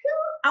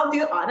 I'll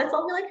do audits.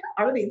 I'll be like,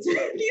 how are these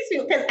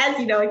people? Because as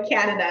you know, in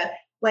Canada,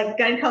 like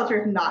gun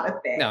culture is not a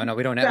thing. No,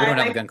 we don't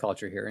have a gun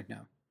culture here. No.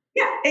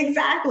 Yeah,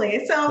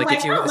 exactly. So like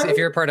if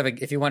you're a part of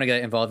if you want to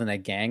get involved in a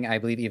gang, I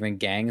believe even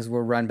gangs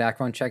will run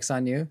background checks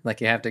on you.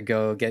 Like you have to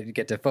go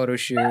get to photo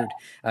shoot.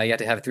 You have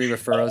to have 3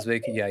 referrals.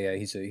 But yeah,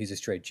 he's a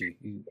straight G.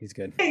 He's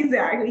good.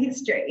 Exactly, he's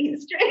straight.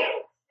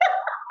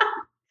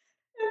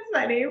 That's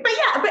funny, but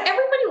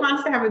everybody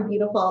wants to have a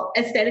beautiful,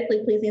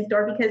 aesthetically pleasing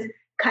store because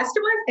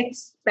customers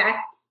expect.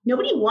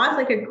 Nobody wants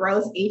like a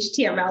gross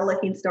HTML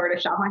looking store to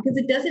shop on because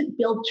it doesn't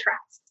build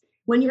trust.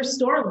 When your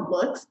store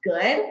looks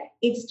good,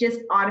 it's just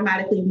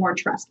automatically more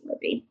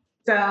trustworthy.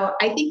 So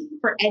I think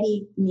for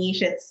any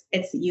niche,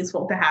 it's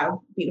useful to have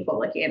beautiful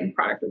looking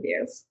product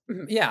reviews.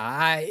 Yeah,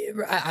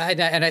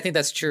 I think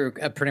that's true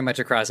pretty much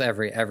across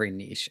every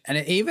niche, and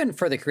even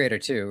for the creator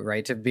too,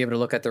 right? To be able to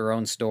look at their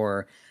own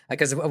store,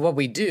 because what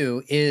we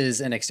do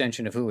is an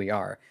extension of who we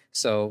are.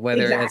 So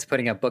whether it's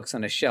putting up books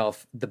on a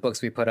shelf, the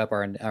books we put up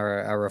are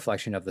a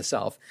reflection of the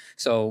self.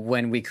 So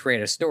when we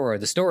create a store,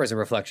 the store is a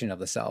reflection of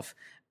the self,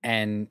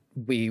 and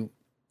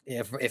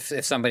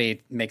if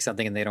somebody makes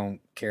something and they don't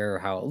care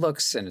how it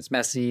looks and it's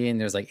messy and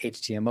there's like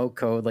HTML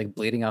code like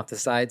bleeding off the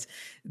sides,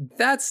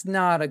 that's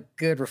not a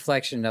good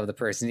reflection of the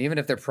person, even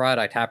if their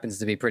product happens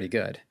to be pretty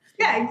good.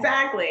 Yeah,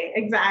 exactly.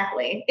 It's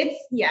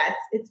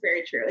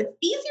very true. It's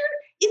easier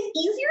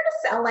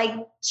to sell like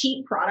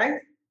cheap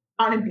products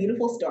on a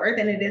beautiful store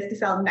than it is to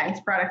sell nice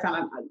products on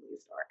an ugly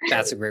store.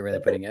 That's a great way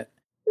of putting it.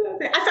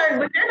 I'm sorry,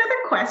 was there another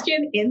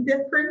question in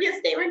the previous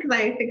statement? Because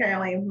I think I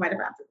only might have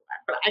answered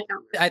that, but I can't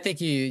remember. I think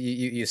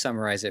you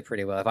summarized it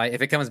pretty well.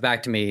 If it comes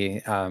back to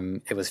me,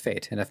 it was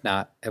fate, and if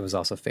not, it was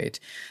also fate.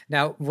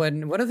 Now,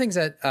 one of the things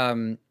that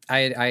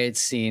I had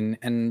seen,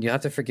 and you'll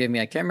have to forgive me,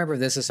 I can't remember if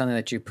this is something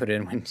that you put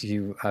in when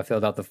you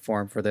filled out the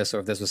form for this, or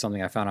if this was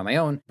something I found on my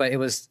own, but it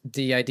was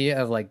the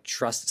idea of like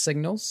trust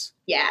signals.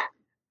 Yeah.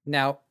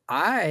 Now,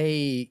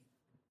 I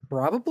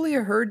probably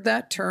heard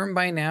that term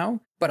by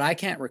now, but I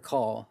can't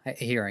recall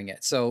hearing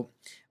it. So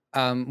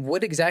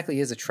what exactly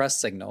is a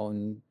trust signal?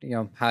 And,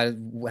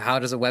 how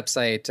does a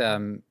website,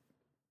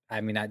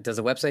 does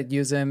a website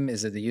use them?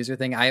 Is it the user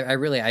thing?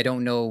 I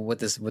don't know what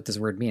this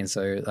word means.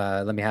 So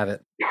let me have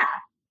it. Yeah.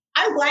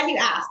 I'm glad you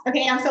asked.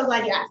 Okay. I'm so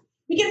glad you asked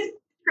because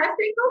trust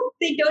signals,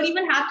 they don't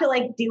even have to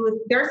like do with,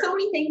 there are so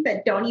many things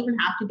that don't even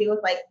have to do with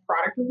like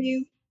product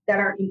reviews that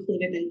are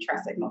included in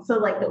trust signals. So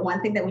like the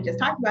one thing that we just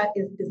talked about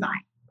is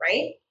design,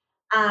 right?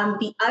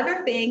 The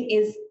other thing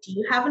is, do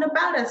you have an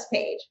about us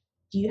page?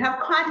 Do you have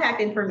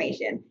contact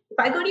information? If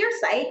I go to your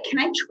site, can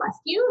I trust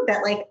you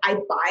that like I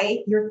buy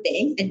your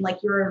things and like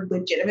you're a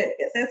legitimate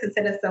business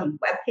instead of some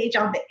web page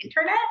on the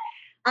internet?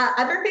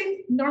 Other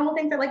things, normal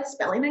things are like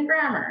spelling and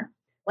grammar.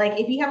 Like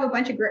if you have a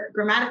bunch of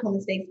grammatical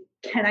mistakes,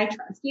 can I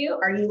trust you?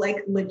 Are you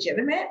like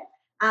legitimate?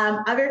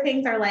 Other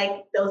things are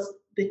like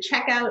the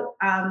checkout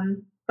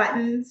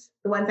buttons,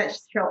 the ones that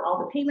show all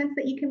the payments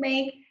that you can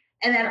make.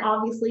 And then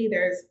obviously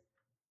there's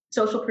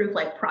social proof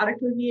like product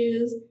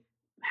reviews,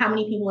 how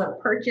many people have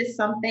purchased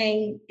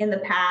something in the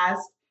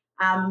past.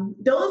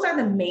 Those are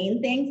the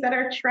main things that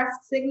are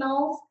trust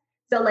signals.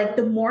 So like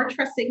the more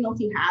trust signals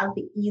you have,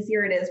 the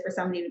easier it is for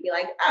somebody to be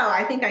like, oh,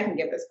 I think I can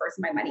give this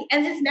person my money.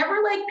 And it's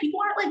never like, people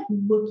aren't like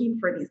looking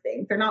for these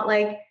things. They're not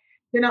like,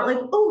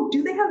 oh,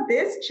 do they have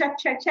this? Check,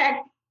 check,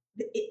 check.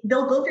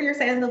 They'll go through your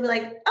site and they'll be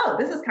like, oh,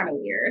 this is kind of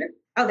weird.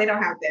 Oh, they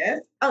don't have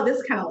this. Oh,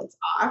 this kind of looks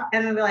off.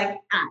 And then they're like,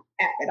 F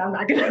it, I'm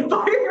not going to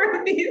buy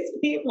from these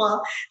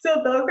people.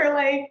 So those are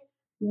like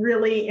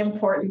really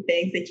important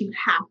things that you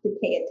have to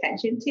pay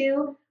attention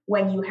to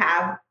when you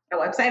have a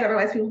website.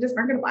 Otherwise, people just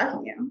aren't going to buy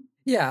from you.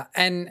 Yeah,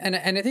 and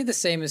I think the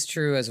same is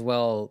true as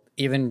well,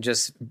 even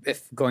just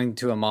if going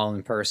to a mall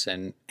in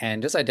person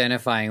and just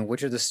identifying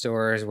which are the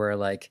stores where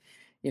like,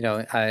 you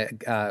know,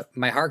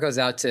 my heart goes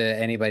out to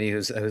anybody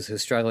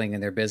who's struggling in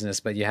their business,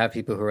 but you have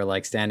people who are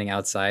like standing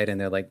outside and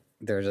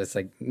they're just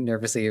like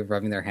nervously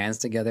rubbing their hands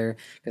together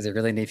because they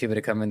really need people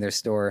to come in their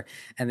store,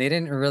 and they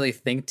didn't really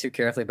think too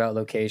carefully about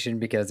location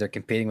because they're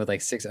competing with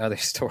like 6 other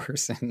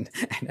stores or like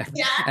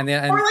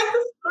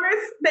the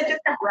stores that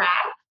just have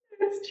racks.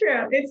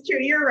 It's true.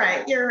 You're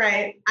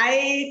right.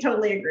 I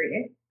totally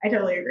agree.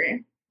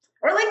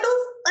 Or like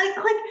those,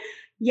 like,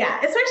 yeah,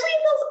 especially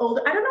in those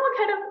older, I don't know what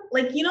kind of,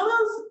 like, you know,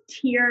 those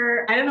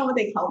tier, I don't know what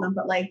they call them,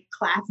 but like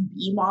class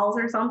B malls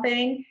or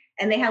something.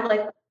 And they have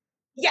like,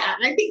 yeah,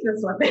 I think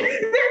that's what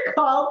they're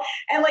called.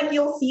 And like,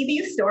 you'll see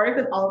these stores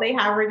and all they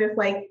have are just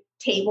like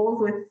tables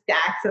with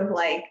stacks of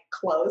like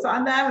clothes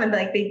on them, and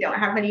like they don't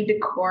have any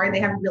decor and they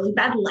have really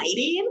bad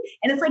lighting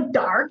and it's like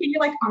dark and you're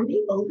like, are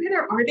they open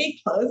or are they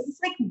closed? It's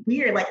like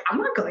weird. Like I'm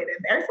not going in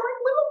there. So like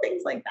little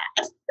things like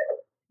that.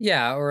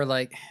 Yeah, or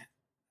like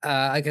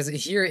because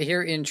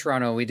here in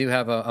Toronto we do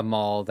have a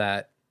mall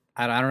that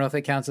I don't know if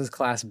it counts as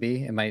class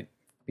B. It might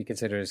be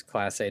considered as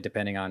class A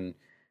depending on,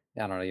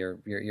 I don't know,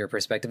 your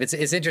perspective. It's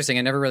interesting.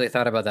 I never really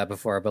thought about that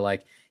before, but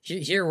like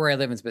here where I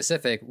live in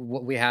specific,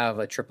 we have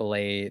a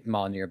AAA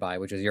mall nearby,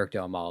 which is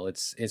Yorkdale Mall.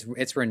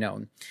 It's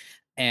renowned,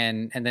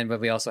 but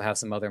we also have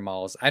some other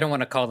malls. I don't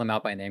want to call them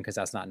out by name because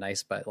that's not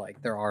nice, but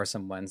like there are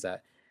some ones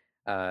that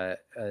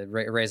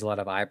raise a lot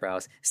of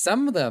eyebrows.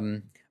 Some of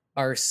them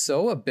are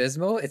so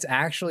abysmal. It's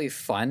actually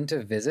fun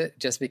to visit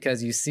just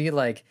because you see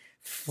like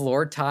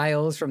floor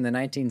tiles from the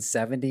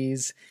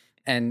 1970s.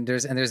 And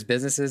there's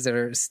businesses that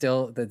are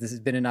still, that this has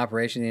been in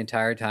operation the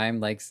entire time.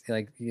 Like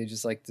you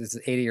just like this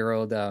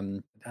 80-year-old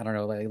I don't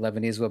know, like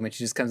Lebanese woman.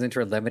 She just comes into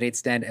her lemonade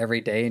stand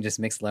every day and just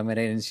makes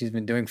lemonade, and she's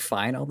been doing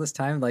fine all this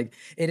time. Like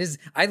it is,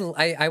 I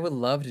would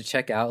love to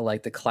check out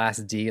like the Class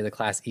D or the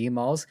Class E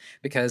malls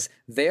because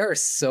they are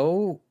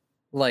so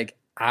like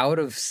out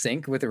of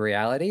sync with the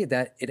reality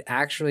that it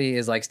actually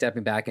is like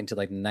stepping back into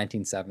like the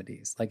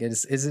 1970s. Like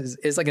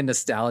it's like a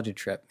nostalgia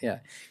trip. Yeah,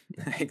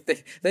 like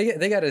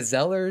they got a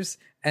Zellers,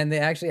 and they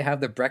actually have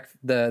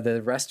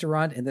the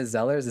restaurant in the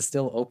Zellers is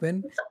still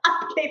open.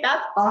 Okay,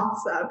 that's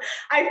awesome.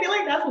 I feel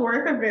like that's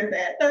worth a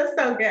visit. That's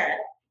so good.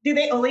 Do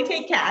they only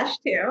take cash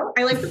too?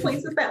 I like the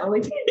places that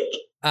only take.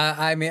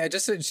 I mean,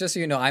 just so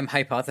you know, I'm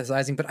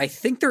hypothesizing, but I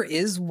think there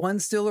is one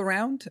still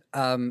around.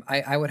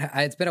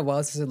 It's been a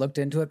while since I looked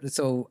into it,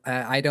 so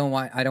I don't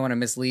want to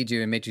mislead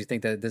you and make you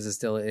think that this is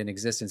still in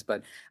existence.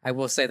 But I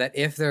will say that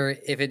if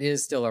it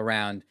is still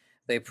around,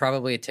 they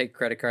probably take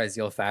credit cards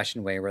the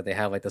old-fashioned way, where they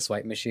have like the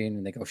swipe machine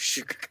and they go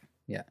shoot.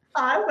 Yeah.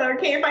 Awesome.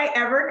 Okay, if I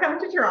ever come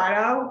to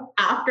Toronto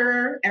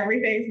after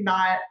everything's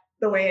not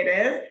the way it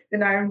is,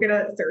 then I'm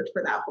gonna search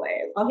for that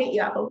place. I'll hit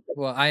you up.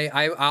 Well,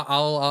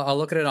 I'll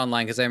look at it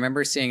online because I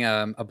remember seeing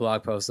a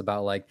blog post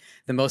about like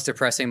the most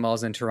depressing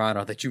malls in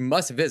Toronto that you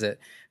must visit.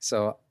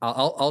 So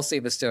I'll see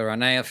if it's still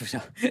around.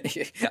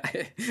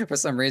 For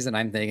some reason,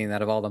 I'm thinking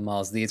that of all the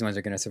malls, these ones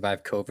are going to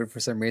survive COVID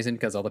for some reason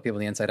because all the people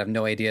on the inside have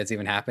no idea it's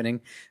even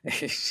happening.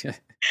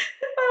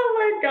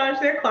 Oh my gosh,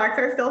 their clocks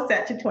are still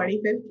set to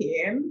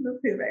 2015. That's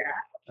who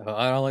they are.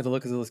 I don't like the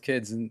look of those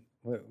kids. And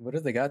what do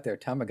they got there?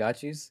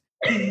 Tamagotchis?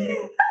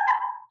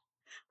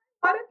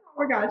 What a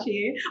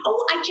Tamagotchi.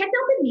 Oh, I checked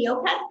out the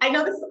Neopets. I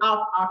know this is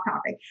off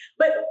topic,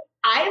 but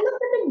I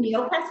looked at the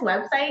Neopets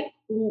website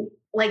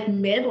like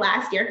mid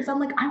last year because I'm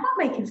like, I want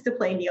my kids to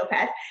play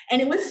Neopets. And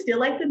it was still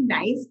like the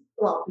nice,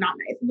 well, not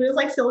nice, but it was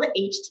like still the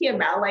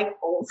HTML, like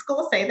old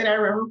school site that I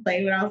remember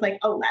playing when I was like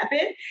 11.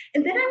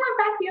 And then I went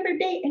back the other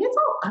day and it's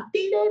all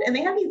updated and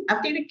they have these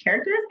updated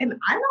characters and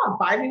I'm not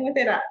vibing with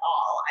it at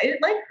all. It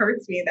like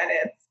hurts me that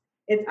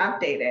it's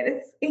updated.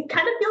 It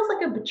kind of feels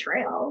like a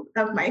betrayal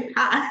of my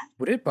past.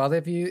 Would it bother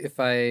you if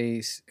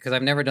because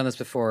I've never done this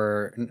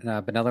before,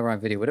 but now that we're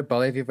on video, would it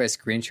bother you if I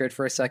screen shared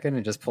for a second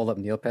and just pulled up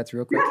Neopets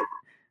real quick?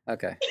 Yeah.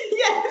 Okay.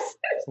 Yes.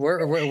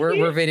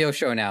 We're video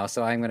show now,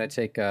 so I'm gonna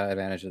take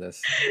advantage of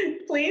this.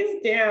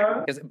 Please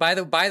do. Because by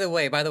the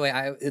way,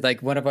 I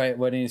like one of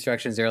the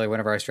instructions earlier. One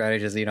of our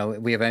strategies,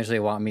 we eventually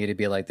want me to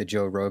be like the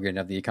Joe Rogan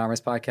of the e-commerce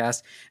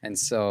podcast, and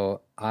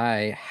so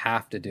I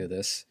have to do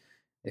this.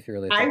 If you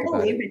really, I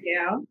believe in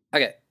you.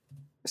 Okay,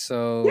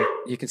 so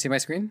you can see my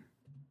screen.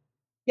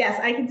 Yes,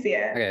 I can see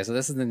it. Okay, so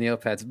this is the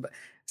Neopets.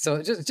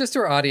 So just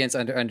so our audience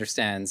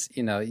understands,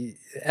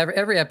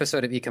 every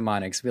episode of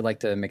Ecomonics, we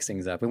like to mix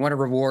things up. We want to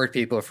reward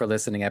people for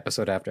listening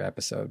episode after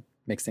episode,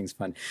 makes things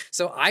fun.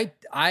 So I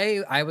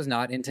was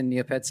not into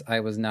Neopets. I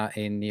was not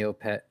a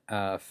Neopet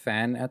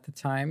fan at the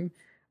time,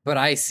 but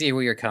I see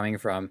where you're coming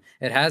from.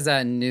 It has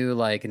that new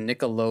like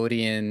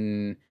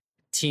Nickelodeon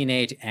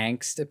teenage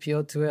angst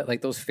appeal to it,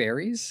 like those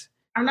fairies.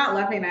 I'm not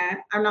loving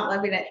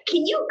it.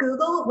 Can you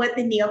Google what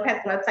the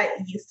Neopets website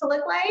used to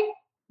look like?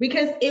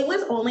 Because it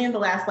was only in the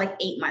last like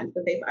 8 months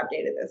that they've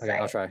updated this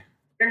site. I'll try.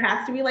 There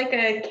has to be like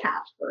a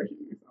cash version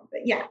or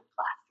something. Yeah,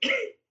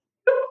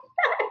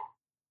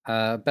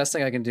 classic. Best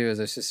thing I can do is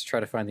just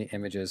try to find the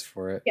images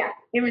for it. Yeah,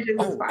 images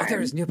is fine. Oh,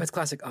 there's Neopets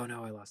Classic. Oh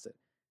no, I lost it.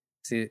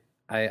 See,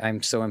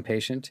 I'm so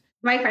impatient.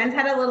 My friends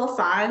had a little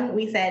song.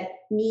 We said,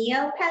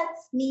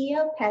 Neopets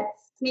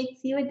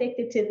makes you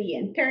addicted to the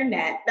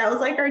internet. That was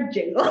like our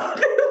jingle. All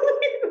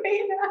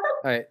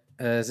right,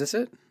 is this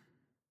it?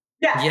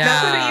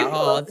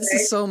 Yeah. This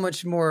is so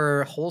much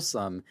more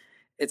wholesome.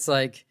 It's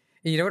like,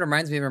 you know what it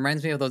reminds me of? It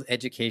reminds me of those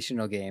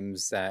educational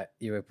games that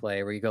you would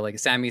play where you go like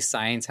Sammy's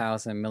Science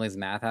House and Millie's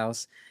Math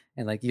House,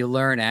 and like you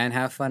learn and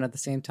have fun at the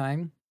same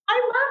time. I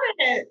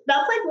love it.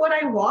 That's like what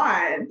I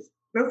want.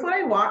 That's what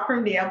I want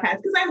from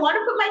Neopets, because I want to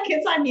put my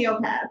kids on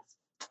Neopets,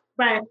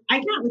 but I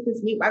can't with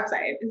this new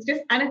website. It's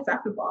just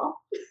unacceptable.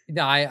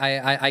 No,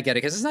 I get it,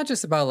 because it's not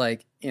just about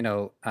like,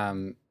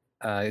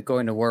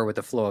 going to war with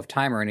the flow of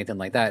time or anything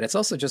like that. It's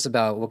also just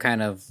about what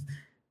kind of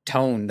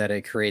tone that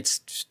it creates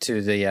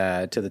to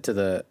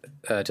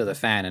the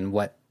fan,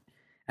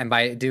 and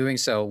by doing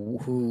so,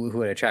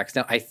 who it attracts.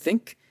 Now, I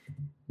think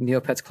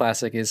Neopets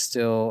Classic is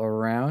still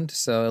around,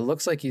 so it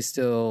looks like you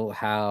still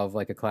have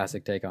like a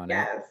classic take on it.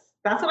 Yes,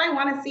 that's what I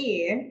want to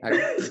see.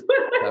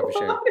 For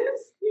sure.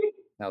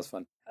 That was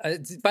fun.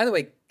 By the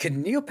way, could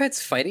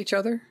Neopets fight each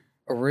other,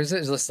 or is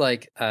it just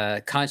like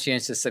a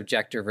conscientious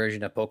subjector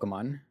version of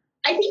Pokemon?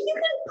 I think you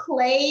can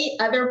play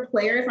other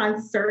players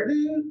on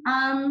certain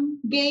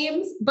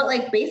games, but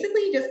like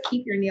basically you just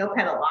keep your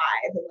Neopet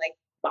alive and like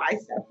buy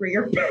stuff for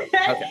your pet.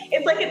 Okay.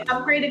 It's like an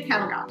upgraded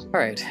Tamagotchi. All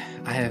right.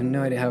 I have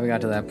no idea how we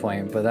got to that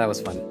point, but that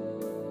was fun.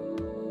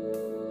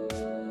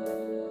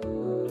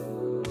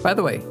 By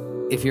the way,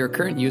 if you're a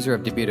current user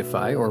of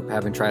Debutify or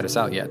haven't tried us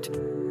out yet,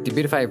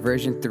 Debutify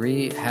version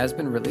 3 has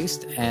been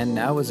released, and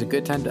now is a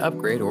good time to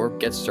upgrade or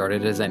get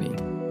started as any.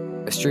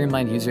 A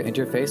streamlined user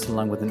interface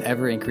along with an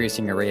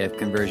ever-increasing array of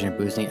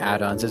conversion-boosting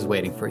add-ons is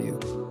waiting for you.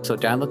 So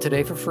download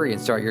today for free and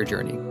start your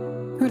journey.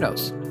 Who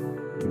knows?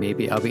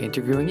 Maybe I'll be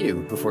interviewing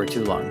you before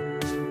too long.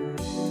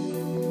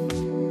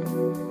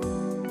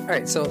 All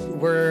right, so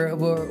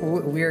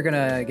we're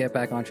gonna get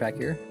back on track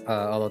here,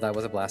 although that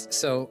was a blast.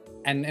 So,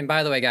 and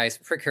by the way, guys,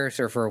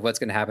 precursor for what's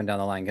gonna happen down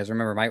the line, because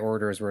remember, my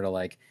orders were to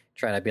like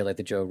try to be like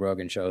the Joe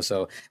Rogan show.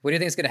 So, what do you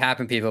think is gonna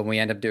happen, people, when we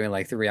end up doing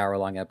like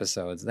 3-hour-long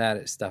episodes?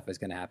 That stuff is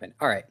gonna happen.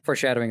 All right,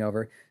 foreshadowing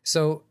over.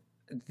 So,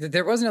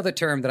 there was another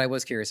term that I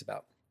was curious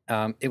about.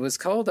 It was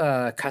called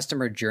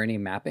customer journey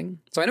mapping.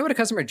 So I know what a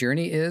customer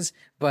journey is,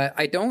 but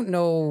I don't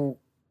know,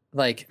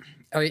 like,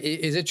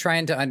 is it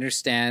trying to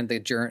understand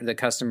the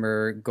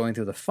customer going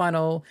through the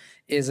funnel?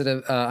 Is it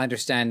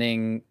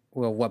understanding,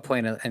 well, what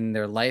point in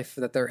their life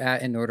that they're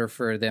at in order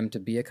for them to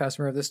be a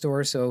customer of the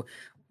store? So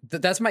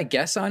that's my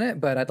guess on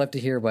it, but I'd love to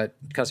hear what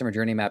customer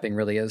journey mapping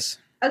really is.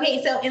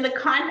 Okay, so in the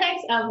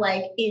context of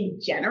like in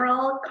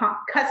general,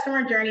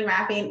 customer journey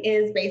mapping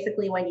is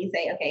basically when you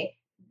say, okay,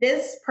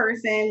 this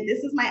person,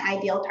 this is my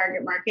ideal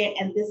target market,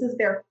 and this is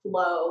their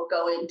flow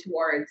going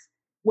towards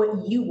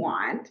what you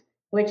want,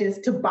 which is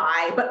to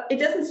buy. But it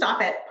doesn't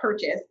stop at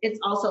purchase. It's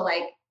also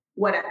like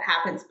what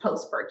happens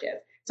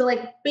post-purchase. So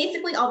like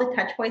basically all the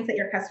touch points that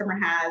your customer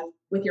has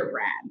with your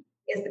brand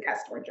is the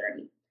customer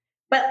journey.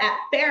 But at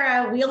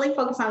Farah, we only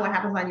focus on what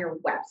happens on your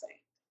website.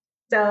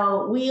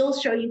 So we'll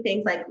show you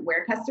things like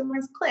where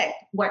customers clicked,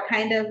 what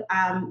kind of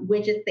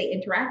widgets they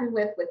interacted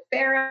with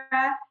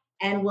Farah,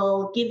 and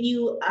we'll give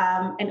you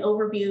an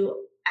overview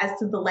as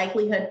to the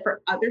likelihood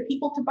for other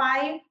people to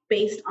buy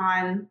based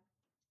on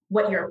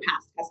what your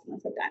past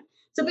customers have done.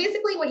 So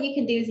basically what you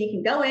can do is you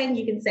can go in,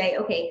 you can say,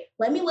 okay,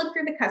 let me look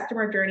through the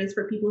customer journeys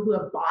for people who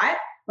have bought.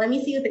 Let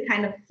me see what the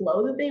kind of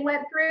flow that they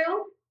went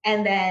through.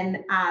 And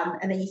then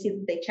you see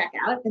that they check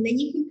out. And then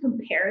you can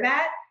compare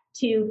that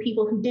to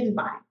people who didn't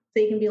buy.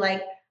 So you can be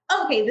like,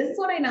 okay, this is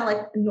what I know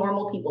like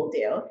normal people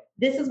do.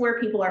 This is where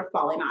people are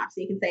falling off.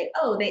 So you can say,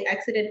 oh, they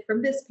exited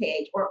from this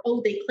page, or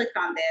oh, they clicked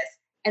on this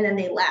and then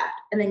they left.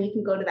 And then you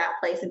can go to that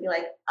place and be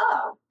like,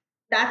 oh,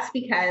 that's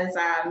because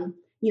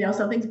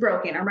something's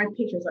broken or my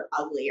pictures are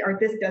ugly or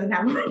this doesn't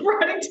have my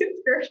product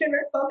description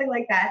or something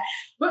like that.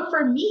 But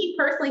for me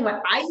personally,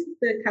 what I use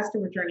the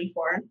customer journey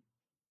for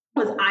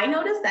was I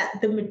noticed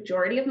that the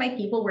majority of my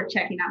people were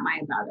checking out my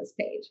About Us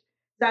page.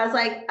 So I was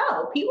like,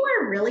 oh, people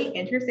are really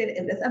interested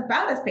in this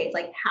About Us page.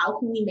 Like, how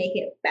can we make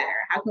it better?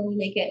 How can we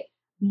make it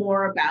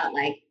more about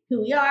like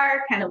who we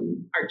are, kind of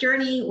our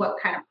journey, what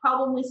kind of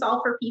problem we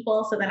solve for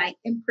people? So then I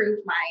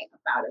improved my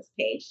About Us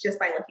page just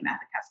by looking at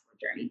the customer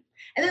journey.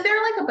 And then there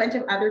are like a bunch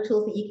of other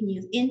tools that you can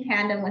use in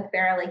tandem with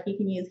Farrah. Like you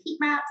can use heat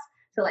maps,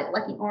 so like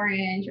Lucky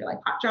Orange or like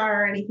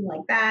Hotjar or anything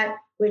like that,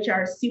 which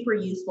are super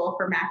useful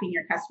for mapping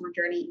your customer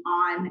journey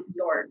on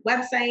your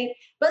website.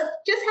 But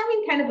just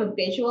having kind of a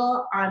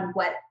visual on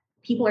what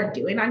people are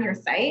doing on your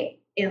site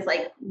is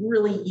like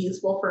really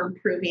useful for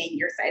improving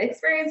your site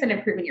experience and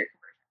improving your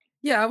conversion.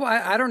 Yeah, well,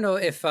 I don't know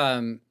if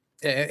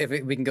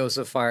we can go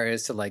so far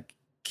as to like,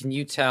 can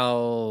you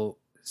tell,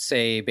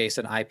 say, based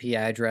on IP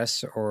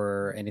address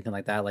or anything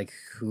like that, like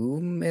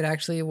whom it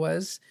actually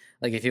was?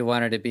 Like if you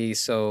wanted to be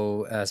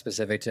so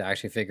specific to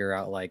actually figure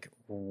out like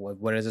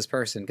what is this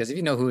person? Because if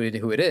you know who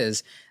it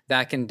is,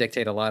 that can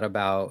dictate a lot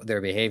about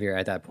their behavior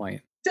at that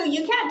point. So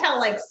you can't tell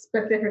like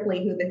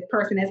specifically who the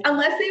person is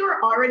unless they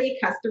were already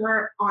a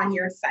customer on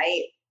your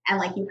site and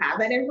like you have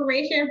that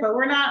information. But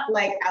we're not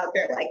like out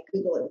there like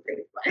Google and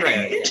Facebook.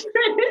 Right.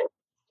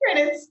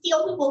 Trying to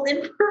steal people's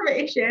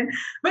information.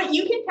 But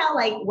you can tell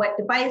like what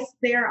device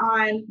they're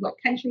on, what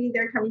country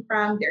they're coming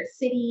from, their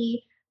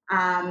city,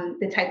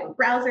 the type of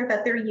browser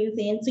that they're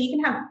using. So you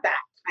can have that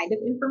kind of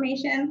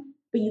information,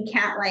 but you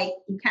can't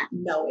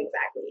know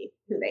exactly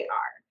who they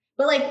are.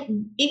 But like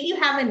if you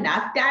have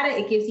enough data,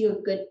 it gives you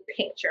a good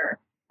picture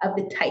of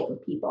the type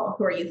of people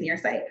who are using your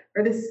site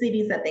or the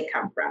cities that they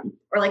come from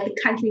or like the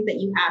countries that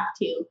you have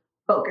to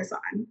focus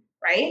on.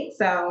 Right.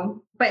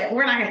 So, but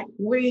we're not gonna,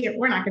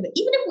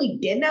 even if we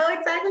did know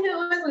exactly who it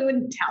was, we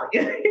wouldn't tell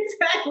you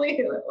exactly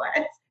who it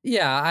was.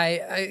 Yeah,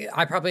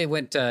 I probably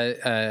went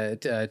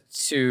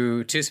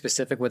too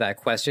specific with that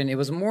question. It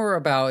was more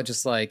about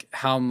just like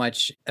how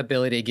much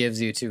ability it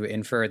gives you to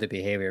infer the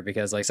behavior,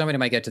 because like somebody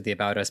might get to the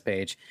About Us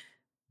page,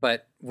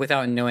 but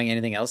without knowing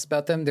anything else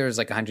about them, there's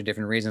like 100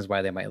 different reasons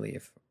why they might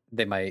leave.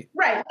 They might.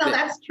 Right. No,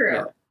 that's true.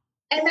 Yeah.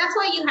 And that's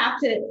why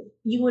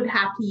you would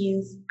have to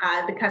use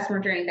the customer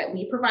journey that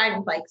we provide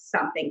with like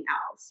something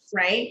else,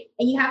 right?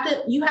 And you have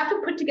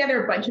to put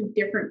together a bunch of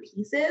different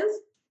pieces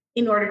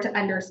in order to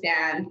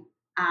understand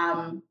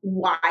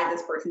why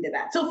this person did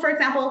that. So for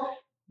example,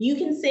 you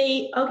can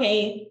say,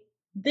 okay,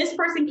 this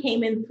person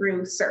came in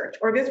through search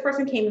or this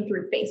person came in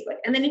through Facebook.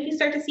 And then if you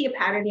start to see a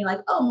pattern, you're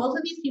like, oh, most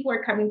of these people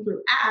are coming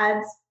through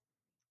ads.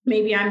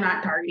 Maybe I'm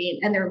not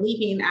targeting and they're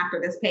leaving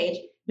after this page.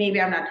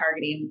 Maybe I'm not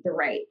targeting the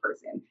right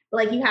person.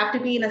 But like you have to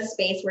be in a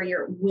space where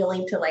you're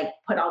willing to like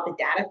put all the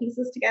data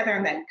pieces together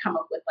and then come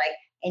up with like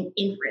an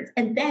inference.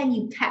 And then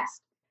you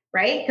test,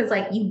 right? Because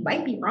like you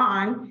might be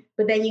wrong,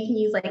 but then you can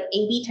use like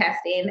A/B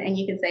testing and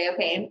you can say,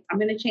 okay, I'm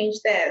going to change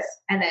this.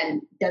 And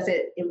then does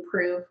it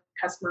improve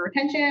customer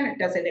retention? Or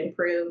does it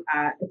improve,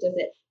 does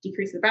it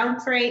decrease the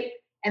bounce rate?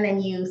 And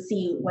then you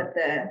see what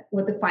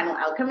the final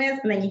outcome is.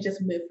 And then you just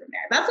move from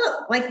there. That's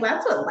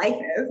what life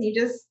is. You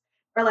just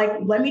are like,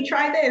 let me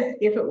try this.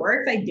 If it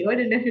works, I do it.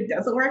 And if it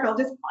doesn't work, I'll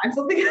just find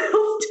something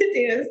else to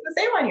do. It's the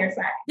same on your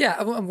side.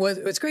 Yeah.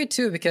 It's great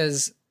too,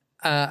 because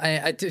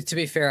to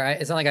be fair,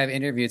 it's not like I've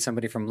interviewed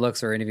somebody from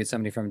Looks or interviewed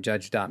somebody from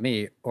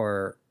Judge.me,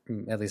 or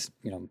at least,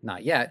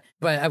 not yet.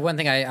 But one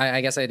thing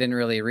I guess I didn't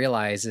really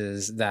realize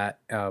is that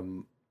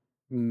the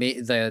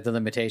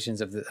limitations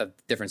of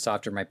different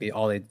software might be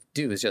all they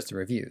do is just the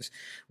reviews.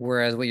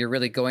 Whereas what you're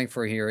really going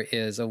for here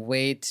is a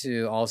way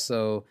to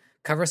also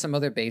cover some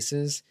other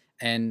bases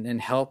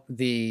and help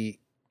the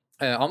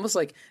almost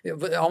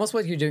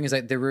what you're doing is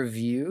like the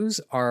reviews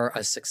are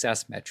a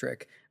success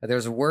metric.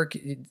 There's work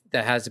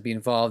that has to be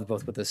involved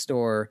both with the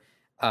store,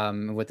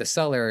 with the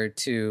seller,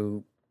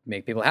 to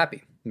make people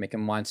happy, make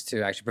them want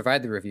to actually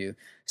provide the review.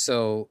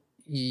 So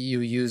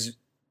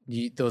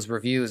those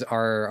reviews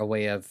are a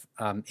way of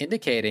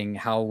indicating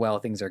how well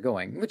things are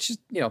going, which is,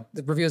 the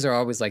reviews are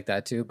always like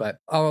that too. But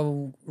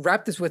I'll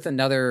wrap this with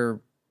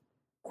another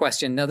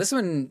question. Now, this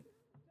one,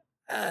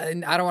 I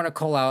don't want to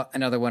call out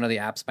another one of the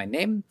apps by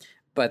name,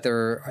 but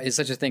there is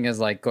such a thing as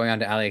like going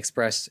onto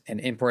AliExpress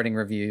and importing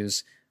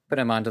reviews, put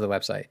them onto the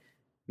website.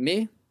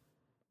 Me,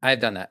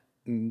 I've done that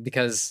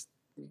because,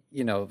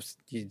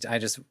 I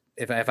just,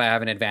 if I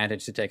have an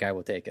advantage to take, I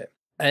will take it.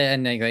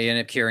 And then you end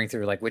up curing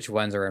through like which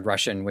ones are in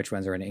Russian, which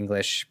ones are in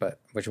English, but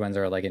which ones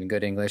are like in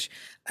good English.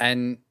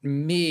 And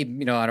me,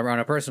 on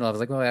a personal level, I was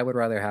like, well, I would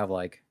rather have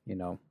like,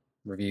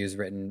 reviews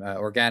written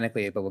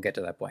organically, but we'll get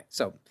to that point.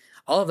 So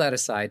all of that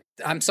aside,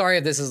 I'm sorry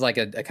if this is like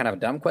a kind of a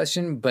dumb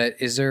question, but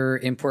is there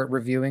import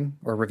reviewing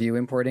or review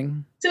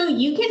importing? So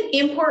you can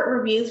import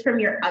reviews from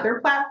your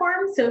other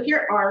platforms. So if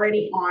you're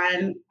already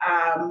on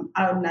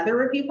another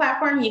review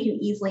platform, you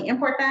can easily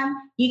import them.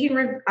 You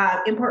can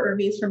import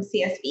reviews from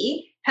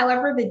CSV.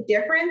 However, the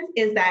difference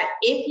is that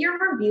if your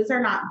reviews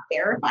are not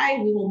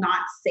verified, we will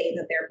not say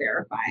that they're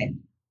verified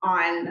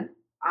on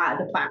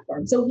the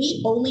platform. So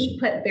we only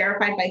put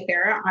verified by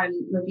Farah on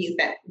reviews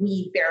that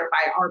we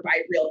verify are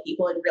by real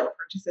people and real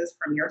purchases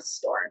from your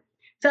store.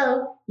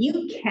 So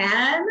you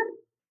can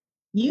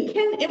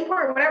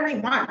import whatever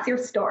you want. It's your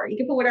store. You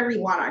can put whatever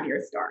you want on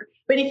your store.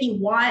 But if you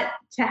want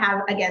to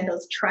have, again,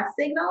 those trust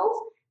signals,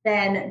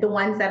 then the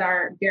ones that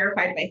are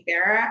verified by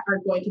Farah are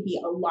going to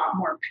be a lot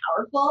more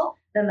powerful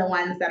than the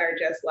ones that are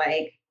just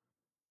like,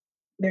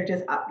 they're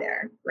just up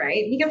there,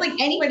 right? Because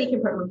like anybody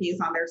can put reviews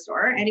on their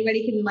store.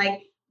 Anybody can like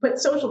put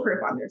social proof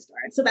on their store.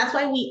 So that's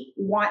why we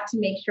want to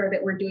make sure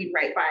that we're doing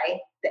right by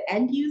the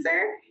end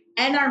user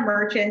and our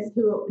merchants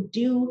who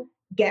do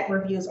get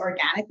reviews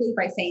organically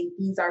by saying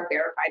these are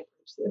verified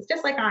purchases,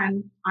 just like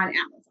on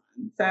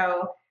Amazon.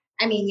 So,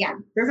 I mean, yeah,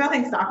 there's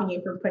nothing stopping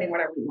you from putting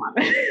whatever you want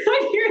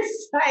on your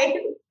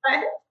site.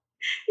 But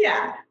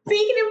yeah, so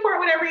you can import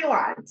whatever you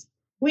want.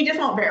 We just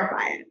won't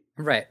verify it.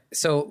 Right.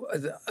 So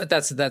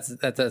that's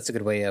a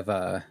good way of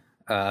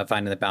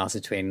finding the balance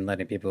between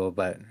letting people,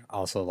 but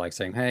also like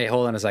saying, "Hey,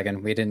 hold on a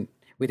second, we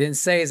didn't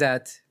say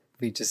that.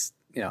 We just."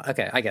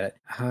 Okay, I get it.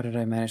 How did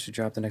I manage to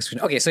drop the next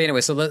question? Okay, so anyway,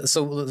 so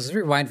let's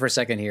rewind for a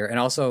second here, and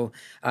also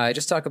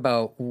just talk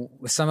about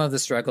some of the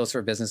struggles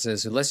for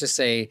businesses. So let's just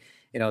say,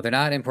 they're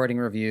not importing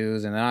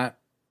reviews and they're not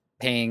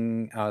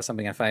paying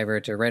something on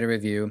Fiverr to write a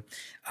review.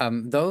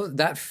 Though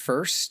that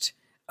first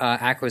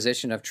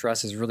acquisition of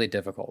trust is really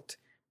difficult.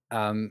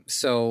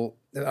 So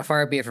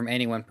far be it from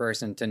any one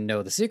person to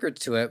know the secret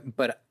to it,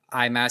 but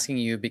I'm asking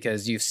you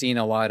because you've seen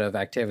a lot of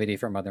activity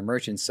from other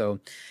merchants. So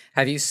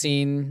have you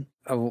seen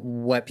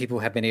what people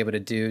have been able to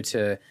do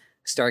to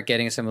start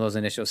getting some of those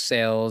initial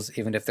sales,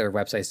 even if their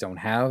websites don't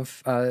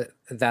have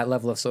that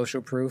level of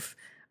social proof?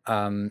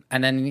 And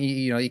then,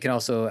 you can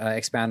also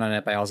expand on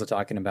it by also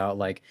talking about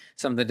like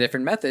some of the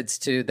different methods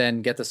to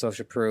then get the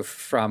social proof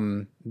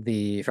from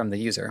the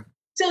user.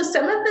 So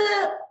some of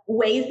the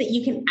ways that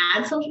you can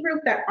add social proof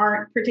that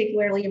aren't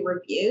particularly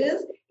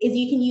reviews is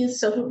you can use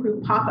social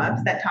proof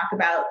pop-ups that talk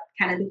about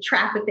kind of the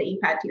traffic that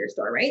you've had to your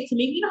store, right? So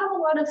maybe you don't have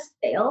a lot of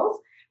sales,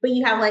 but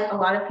you have like a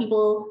lot of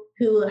people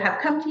who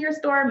have come to your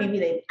store. Maybe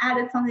they've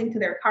added something to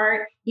their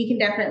cart. You can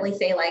definitely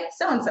say like,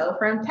 so-and-so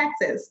from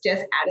Texas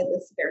just added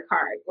this to their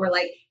cart, or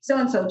like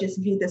so-and-so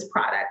just viewed this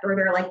product, or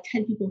there are like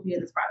 10 people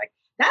viewing this product.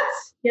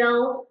 That's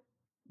still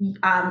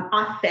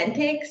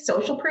authentic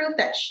social proof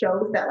that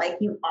shows that like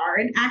you are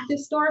an active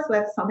store. So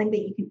that's something that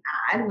you can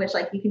add, which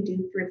like you can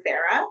do through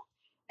Farah.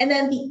 And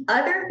then the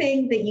other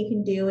thing that you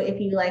can do if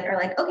you like are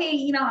like,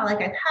 okay, like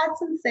I've had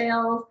some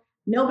sales,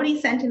 nobody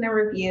sent in a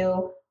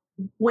review.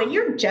 When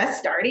you're just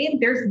starting,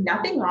 there's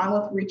nothing wrong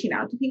with reaching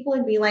out to people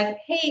and be like,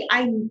 hey,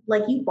 I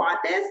like you bought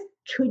this.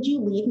 Could you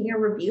leave me a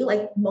review?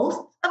 Like most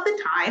of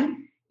the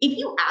time, if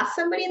you ask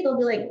somebody, they'll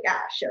be like,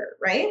 yeah, sure,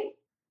 right?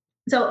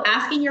 So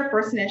asking your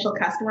first initial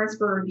customers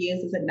for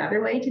reviews is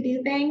another way to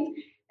do things.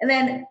 And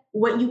then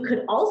what you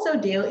could also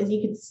do is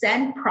you could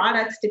send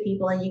products to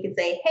people and you could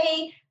say,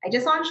 hey, I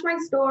just launched my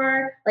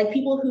store. Like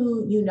people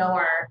who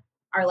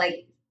are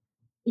like,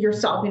 you're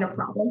solving a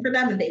problem for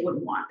them and they would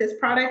want this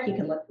product. You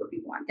can look for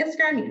people on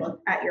Instagram. You can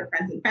look at your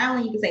friends and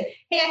family. You can say,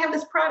 hey, I have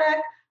this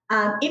product.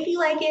 If you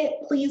like it,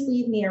 please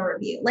leave me a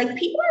review. Like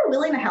people are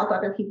willing to help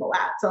other people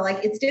out. So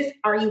like, it's just,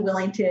 are you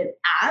willing to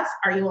ask?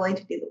 Are you willing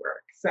to do the work?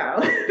 So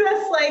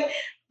that's like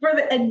for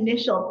the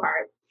initial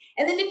part.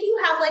 And then if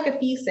you have like a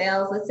few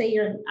sales, let's say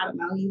you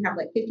have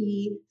like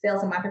 50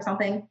 sales a month or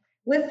something.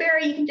 With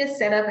Farah, you can just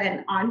set up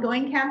an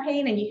ongoing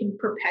campaign and you can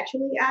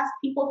perpetually ask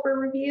people for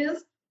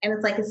reviews. And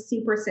it's like a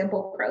super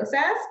simple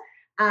process.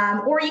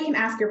 Or you can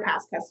ask your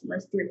past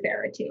customers through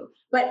Farah too.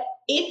 But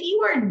if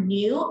you are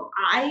new,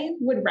 I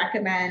would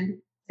recommend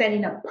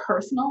sending a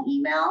personal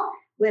email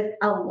with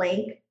a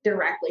link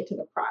directly to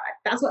the product.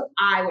 That's what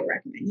I would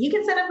recommend. You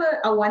can set up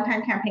a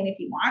one-time campaign if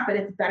you want, but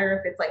it's better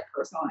if it's like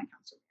personal and it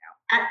comes from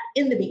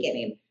you in the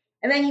beginning.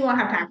 And then you won't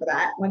have time for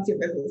that once your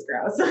business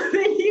grows. So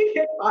then you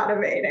can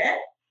automate it.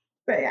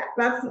 But yeah,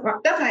 that's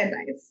my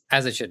advice.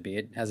 As it should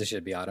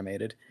be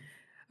automated.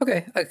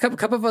 Okay, a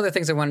couple of other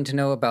things I wanted to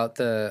know about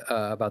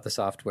the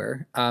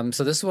software.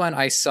 So this one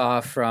I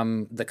saw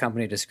from the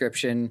company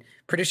description.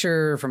 Pretty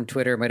sure from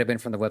Twitter, it might have been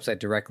from the website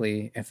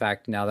directly. In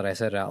fact, now that I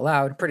said it out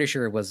loud, pretty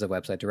sure it was the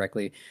website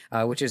directly,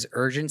 which is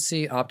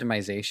urgency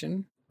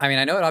optimization. I mean,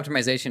 I know what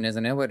optimization is,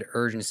 I know what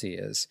urgency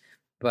is,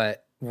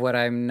 but what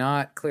I'm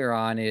not clear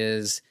on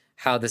is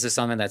how this is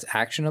something that's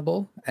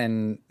actionable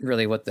and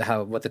really what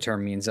the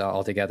term means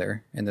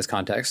altogether in this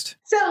context.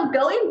 So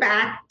going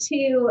back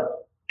to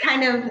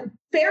kind of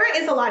Farah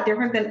is a lot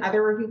different than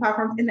other review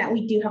platforms in that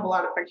we do have a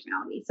lot of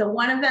functionality. So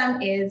one of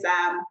them is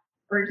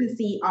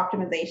urgency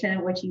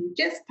optimization, which you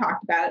just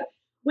talked about,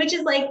 which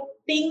is like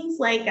things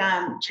like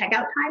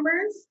checkout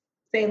timers,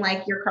 saying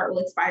like your cart will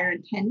expire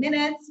in 10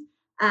 minutes,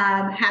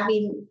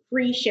 having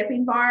free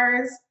shipping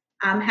bars,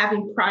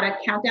 having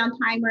product countdown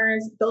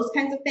timers, those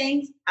kinds of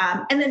things.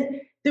 And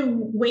then the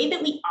way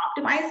that we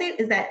optimize it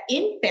is that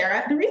in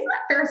Farah, the reason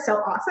that Farah is so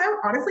awesome,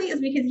 honestly, is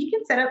because you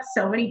can set up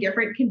so many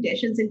different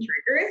conditions and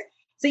triggers.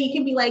 So you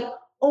can be like,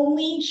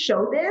 only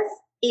show this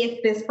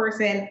if this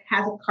person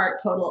has a cart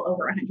total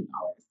over $100.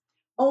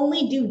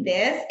 Only do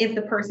this if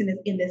the person is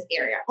in this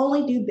area.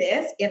 Only do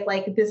this if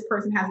like this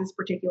person has this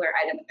particular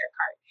item in their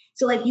cart.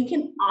 So like you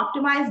can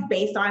optimize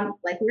based on,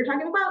 like we were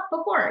talking about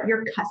before,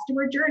 your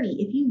customer journey.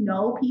 If you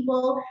know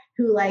people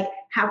who like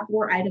have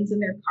 4 items in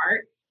their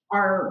cart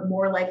are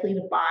more likely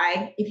to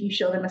buy if you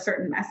show them a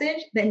certain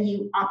message, then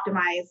you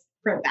optimize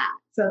for that.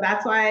 So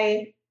that's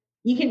why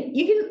you can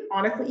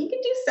honestly, you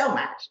can do so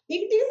much. You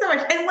can do so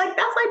much. And like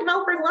that's why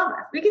developers love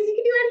us, because you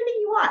can do anything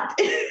you want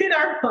in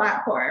our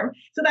platform.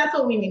 So that's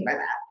what we mean by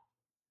that.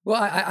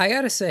 Well, I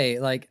gotta say,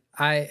 like,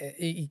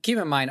 I keep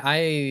in mind,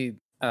 I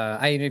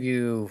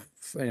interview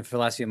for the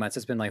last few months.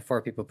 It's been like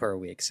 4 people per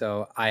week,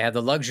 so I have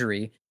the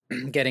luxury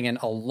getting in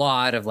a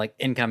lot of like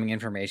incoming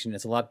information.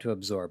 It's a lot to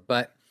absorb,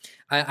 but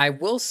I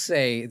will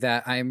say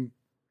that I'm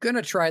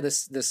gonna try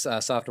this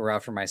software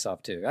out for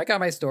myself too. I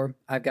got my store.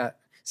 I've got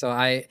so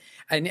I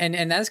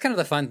and that's kind of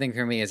the fun thing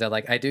for me, is that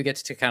like I do get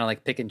to kind of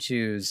like pick and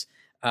choose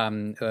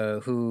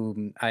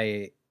who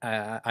I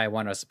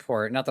want to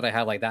support. Not that I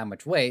have like that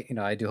much weight. You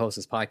know, I do host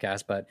this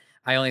podcast, but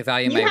I only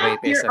value my weight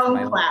based on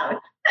my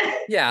clout.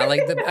 Yeah,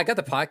 like I got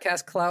the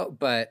podcast clout,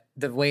 but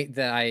the weight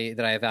that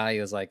I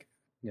value is like,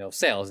 you know,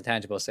 sales and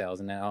tangible sales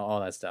and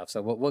all that stuff.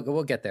 So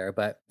we'll get there.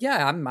 But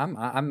yeah,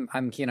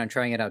 I'm keen on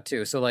trying it out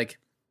too. So like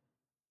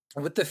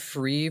with the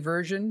free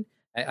version,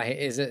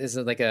 is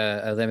it like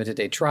a limited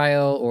day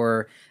trial,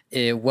 or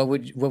what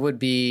would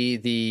be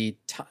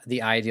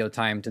the ideal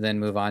time to then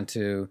move on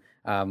to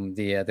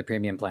the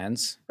premium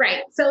plans?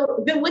 Right.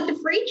 So with the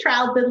free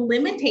trial, the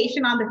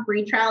limitation on the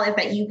free trial is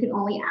that you can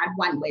only add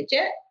 1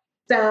 widget.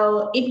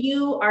 So if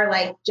you are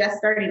like just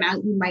starting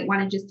out, you might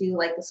want to just do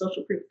like the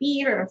social proof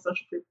feed or the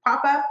social proof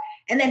pop-up.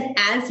 And then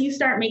as you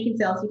start making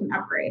sales, you can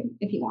upgrade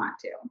if you want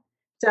to.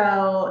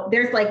 So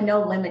there's like no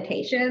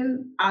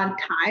limitation on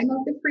time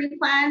of the free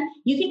plan.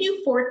 You can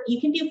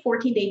do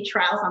 14-day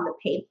trials on the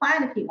paid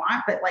plan if you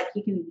want, but like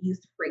you can use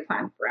the free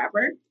plan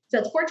forever. So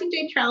it's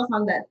 14-day trials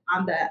on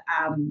the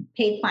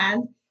paid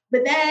plans.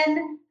 But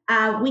then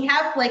we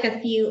have like a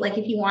few, like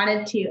if you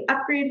wanted to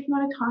upgrade, if you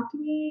want to talk to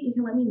me, you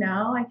can let me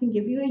know. I can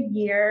give you a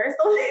year,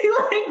 something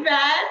like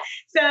that.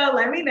 So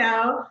let me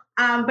know.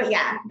 But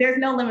yeah, there's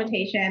no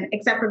limitation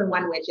except for the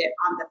 1 widget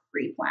on the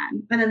free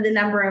plan. And then the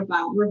number of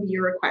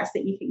review requests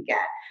that you can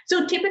get.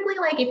 So typically,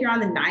 like if you're on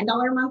the $9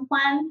 a month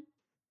plan,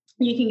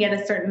 you can get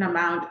a certain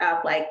amount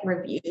of like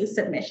review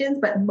submissions,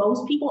 but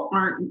most people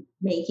aren't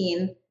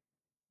making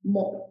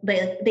more,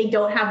 they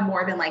don't have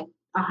more than like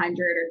 100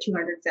 or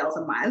 200 sales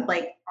a month,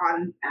 like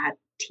on that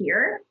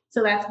tier.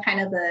 So that's kind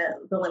of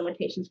the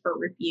limitations for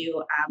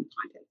review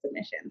content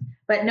submissions,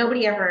 but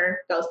nobody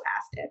ever goes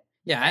past it.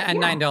 Yeah, and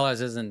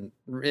 $9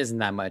 isn't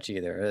that much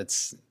either. No,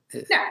 it's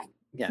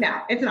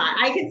not.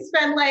 I can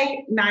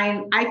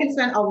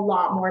spend a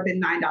lot more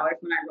than $9 when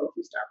I go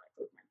through Starbucks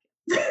with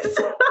my kids.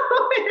 So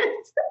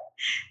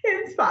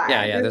it's fine.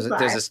 Yeah.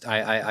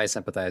 I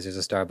sympathize. There's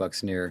a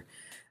Starbucks a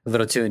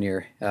little too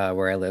near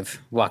where I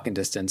live, walking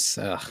distance.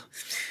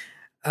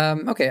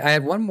 Okay, I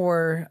had one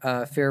more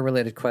fair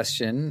related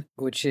question,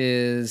 which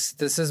is,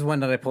 this is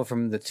one that I pulled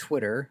from the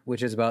Twitter,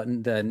 which is about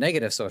the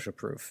negative social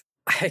proof.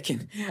 I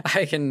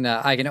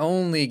can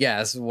only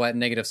guess what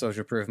negative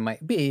social proof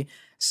might be.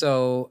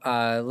 So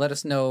let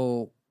us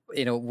know,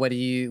 you know, what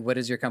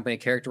does your company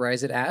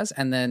characterize it as,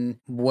 and then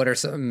what are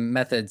some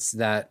methods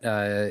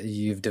that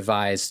you've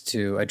devised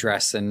to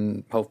address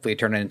and hopefully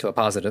turn it into a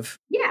positive?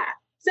 Yeah.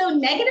 So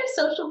negative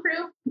social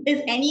proof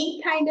is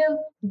any kind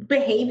of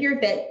behavior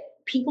that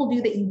people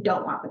do that you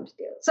don't want them to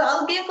do. So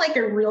I'll give like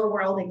a real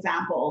world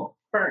example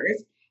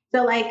first.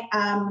 So like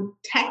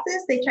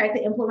Texas, they tried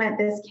to implement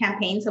this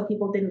campaign so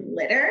people didn't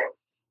litter.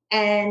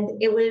 And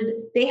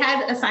they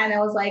had a sign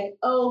that was like,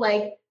 oh,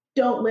 like,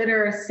 don't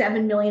litter,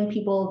 7 million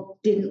people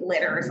didn't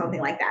litter or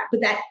something like that. But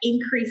that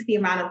increased the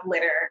amount of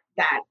litter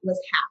that was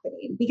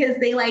happening because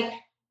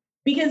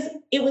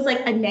it was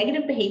like a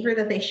negative behavior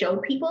that they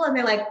showed people. And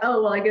they're like,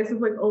 oh, well, I guess if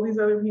like all these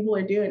other people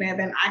are doing it,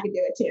 then I could do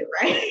it too,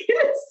 right?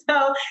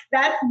 So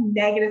that's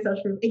negative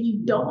social proof. And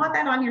you don't want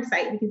that on your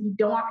site because you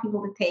don't want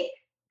people to take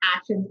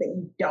actions that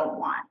you don't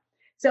want.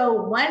 So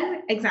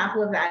one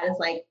example of that is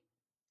like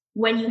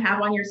when you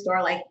have on your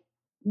store, like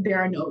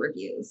there are no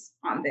reviews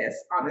on this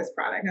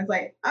product. And it's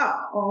like,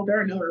 oh, well, there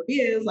are no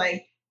reviews.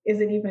 Like, is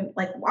it even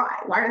like, why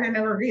are there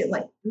no reviews?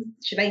 Like,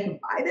 should I even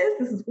buy this?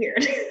 This is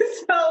weird.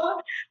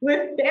 So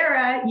with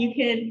Farah, you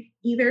can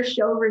either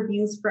show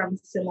reviews from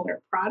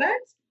similar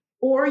products,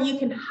 or you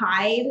can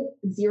hide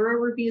 0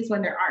 reviews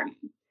when there aren't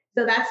any.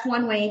 So that's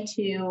one way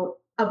to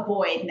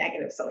avoid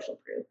negative social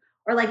proof.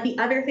 Or like the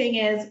other thing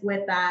is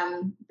with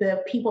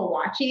the people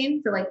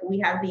watching. So like we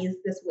have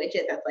this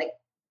widget that's like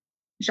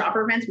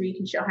shopper events where you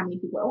can show how many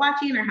people are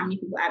watching or how many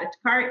people added to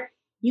cart.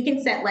 You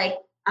can set like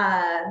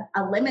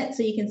a limit.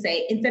 So you can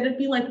say, instead of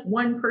being like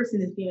one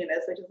person is viewing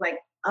this, which is like,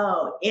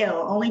 oh, ew,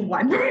 only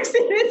one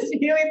person is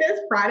viewing this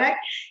product.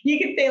 You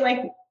can say like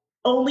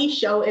only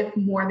show if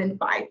more than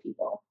 5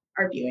 people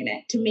are viewing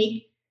it to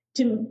make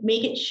to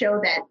make it show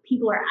that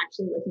people are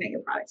actually looking at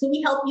your product. So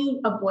we help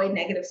you avoid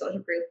negative social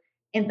proof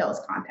in those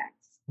contexts.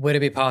 Would it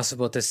be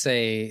possible to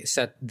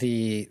set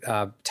the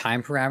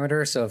time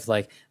parameter? So if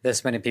like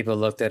this many people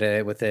looked at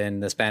it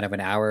within the span of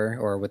an hour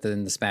or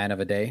within the span of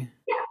a day?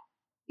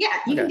 Yeah,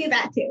 you can do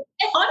that too.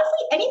 And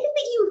honestly, anything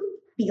that you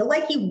feel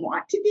like you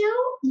want to do,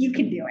 you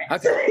can do it.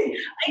 Okay.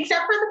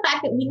 Except for the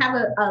fact that we have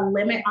a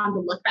limit on the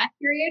look back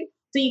period.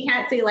 So you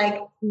can't say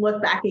like look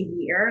back a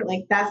year.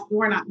 Like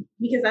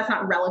because that's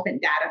not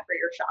relevant data for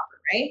your shopper,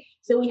 right?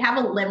 So we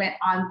have a limit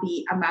on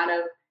the amount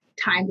of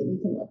time that you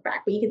can look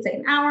back. But you could say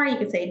an hour, you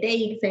could say a day,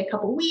 you could say a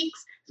couple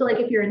weeks. So like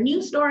if you're a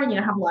new store and you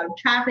don't have a lot of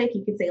traffic,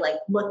 you could say like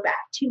look back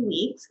 2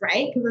 weeks,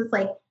 right? Because it's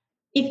like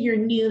if you're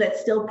new, that's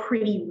still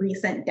pretty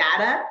recent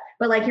data,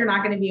 but like you're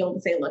not going to be able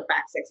to say look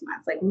back 6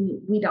 months. Like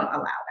we don't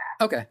allow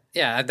that. Okay.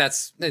 Yeah,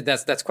 that's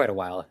quite a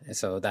while.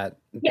 So that's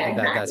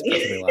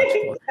perfectly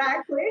logical.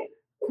 Exactly.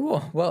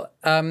 Cool. Well,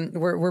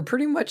 we're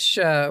pretty much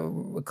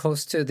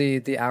close to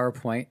the hour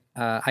point.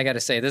 I got to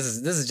say, this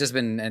has just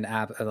been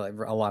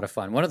a lot of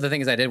fun. One of the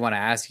things I did want to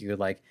ask you,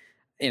 like,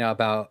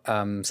 about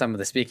some of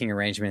the speaking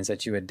arrangements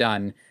that you had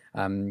done,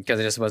 because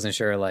I just wasn't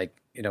sure, like,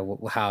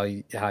 how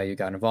you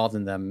got involved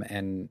in them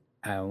and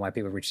why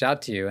people reached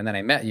out to you. And then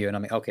I met you, and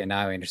I'm like, okay,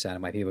 now I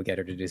understand why people get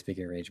her to do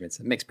speaking arrangements.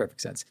 It makes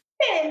perfect sense.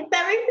 Thanks.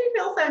 That makes me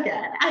feel so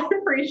good. I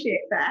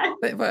appreciate that.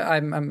 But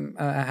I'm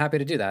happy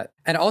to do that.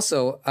 And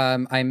also,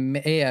 I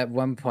may at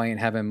one point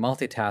have been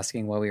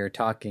multitasking while we were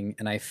talking,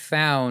 and I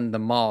found the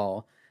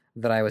mall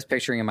that I was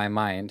picturing in my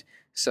mind.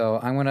 So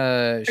I'm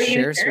gonna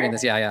share screen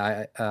this.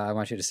 Yeah. I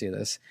want you to see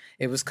this.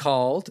 It was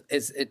called.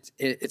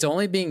 It's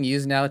only being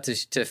used now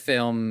to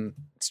film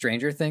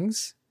Stranger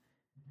Things.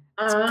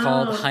 It's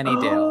called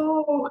Honeydale.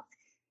 Oh,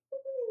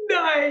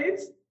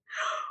 nice.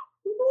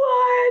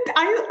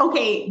 What?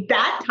 Okay,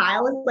 that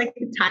tile is like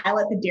the tile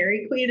at the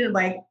Dairy Queen and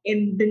like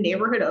in the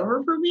neighborhood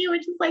over from me,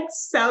 which is like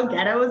so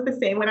ghetto. It was the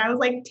same when I was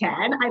like 10.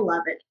 I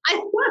love it. I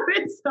love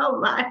it so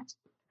much.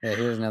 Yeah,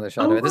 here's another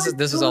shot of it.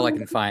 This is all I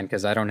can find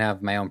because I don't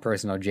have my own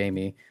personal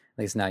Jamie,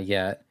 at least not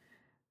yet.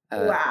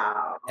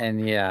 Wow.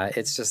 And yeah,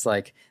 it's just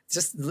like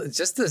just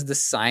the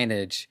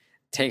signage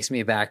takes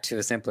me back to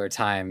a simpler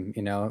time.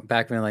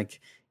 Back when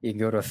like you can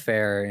go to a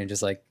fair and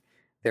just like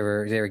there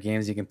were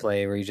games you can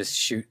play where you just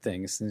shoot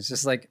things, and it's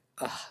just like,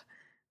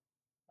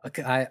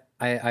 okay,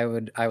 I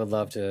would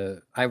love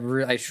to. I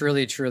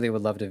truly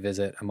would love to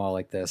visit a mall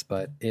like this,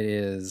 but it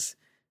is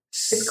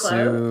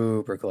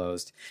super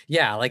closed.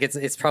 Yeah, like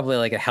it's probably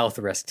like a health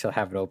risk to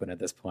have it open at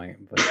this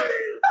point. But oh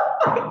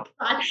my God.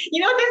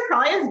 There's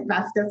probably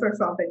asbestos or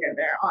something in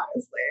there,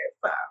 honestly.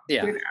 So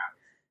yeah.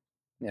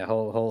 Yeah,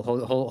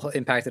 whole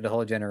impacted a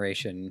whole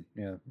generation.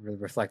 Really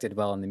reflected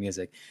well in the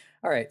music.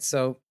 All right,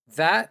 so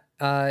that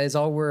is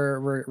all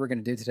we're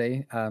going to do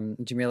today,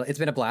 Jamila. It's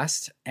been a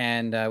blast,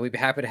 and we'd be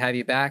happy to have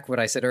you back. What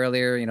I said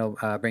earlier,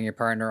 bring your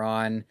partner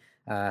on,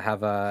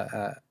 have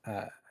that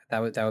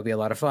would be a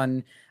lot of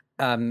fun.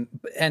 And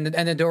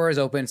the door is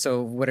open,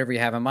 so whatever you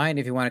have in mind,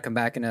 if you want to come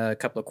back in a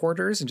couple of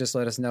quarters and just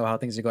let us know how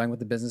things are going with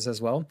the business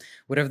as well,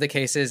 whatever the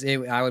case is,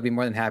 I would be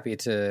more than happy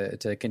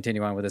to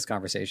continue on with this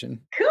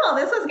conversation. Cool,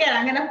 this was good.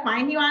 I'm gonna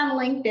find you on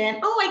LinkedIn.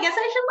 Oh, I guess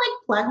I should like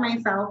plug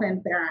myself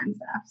in there and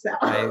stuff. So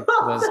I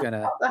was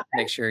gonna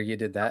make sure you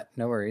did that.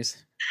 No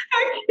worries.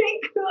 Okay,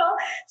 cool.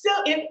 So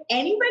if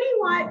anybody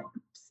wants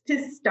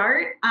to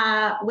start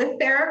with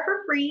Farah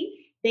for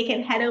free, they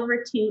can head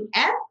over to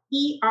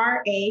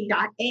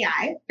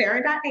fera.ai,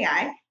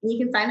 fera.ai, and you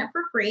can sign up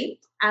for free.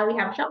 We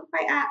have a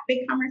Shopify app,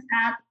 BigCommerce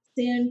app,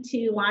 soon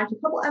to launch a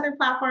couple other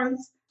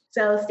platforms.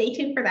 So stay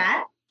tuned for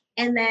that.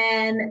 And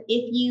then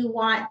if you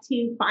want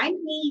to find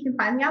me, you can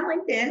find me on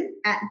LinkedIn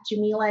at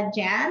Jamila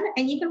Jan,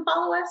 and you can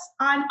follow us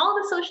on all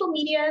the social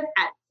medias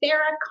at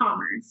Fera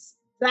Commerce.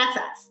 So that's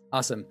us.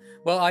 Awesome.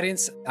 Well,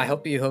 audience, I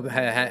hope you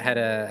had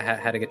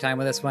a good time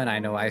with this one. I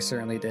know I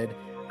certainly did.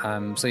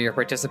 So your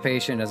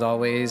participation, as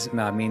always,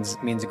 means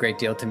a great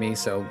deal to me.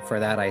 So for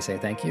that, I say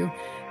thank you.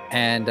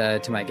 And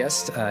to my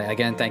guest,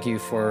 again, thank you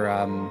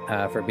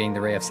for being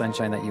the ray of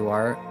sunshine that you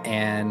are.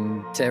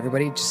 And to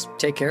everybody, just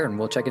take care, and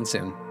we'll check in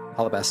soon.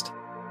 All the best.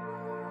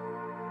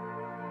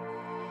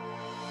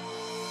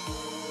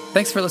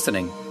 Thanks for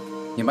listening.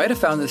 You might have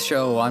found this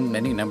show on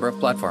any number of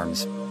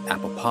platforms: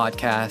 Apple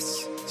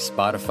Podcasts,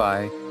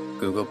 Spotify,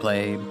 Google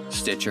Play,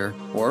 Stitcher,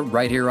 or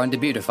right here on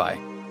Debutify.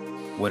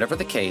 Whatever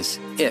the case,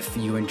 if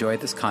you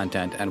enjoyed this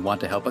content and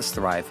want to help us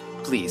thrive,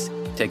 please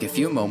take a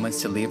few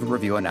moments to leave a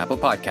review on Apple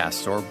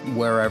Podcasts or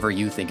wherever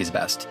you think is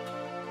best.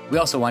 We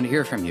also want to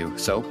hear from you,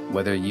 so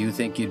whether you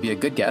think you'd be a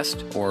good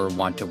guest or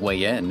want to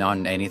weigh in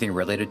on anything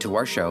related to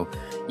our show,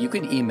 you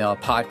can email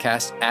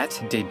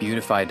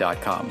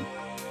podcast@debutify.com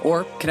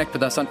or connect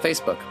with us on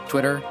Facebook,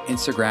 Twitter,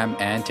 Instagram,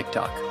 and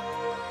TikTok.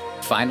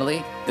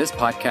 Finally, this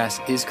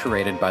podcast is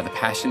created by the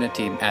passionate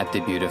team at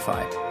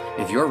Debutify.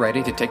 If you're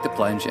ready to take the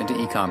plunge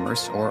into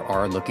e-commerce or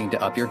are looking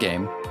to up your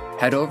game,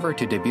 head over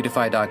to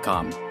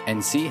Debutify.com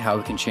and see how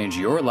it can change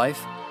your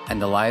life and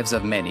the lives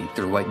of many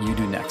through what you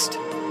do next.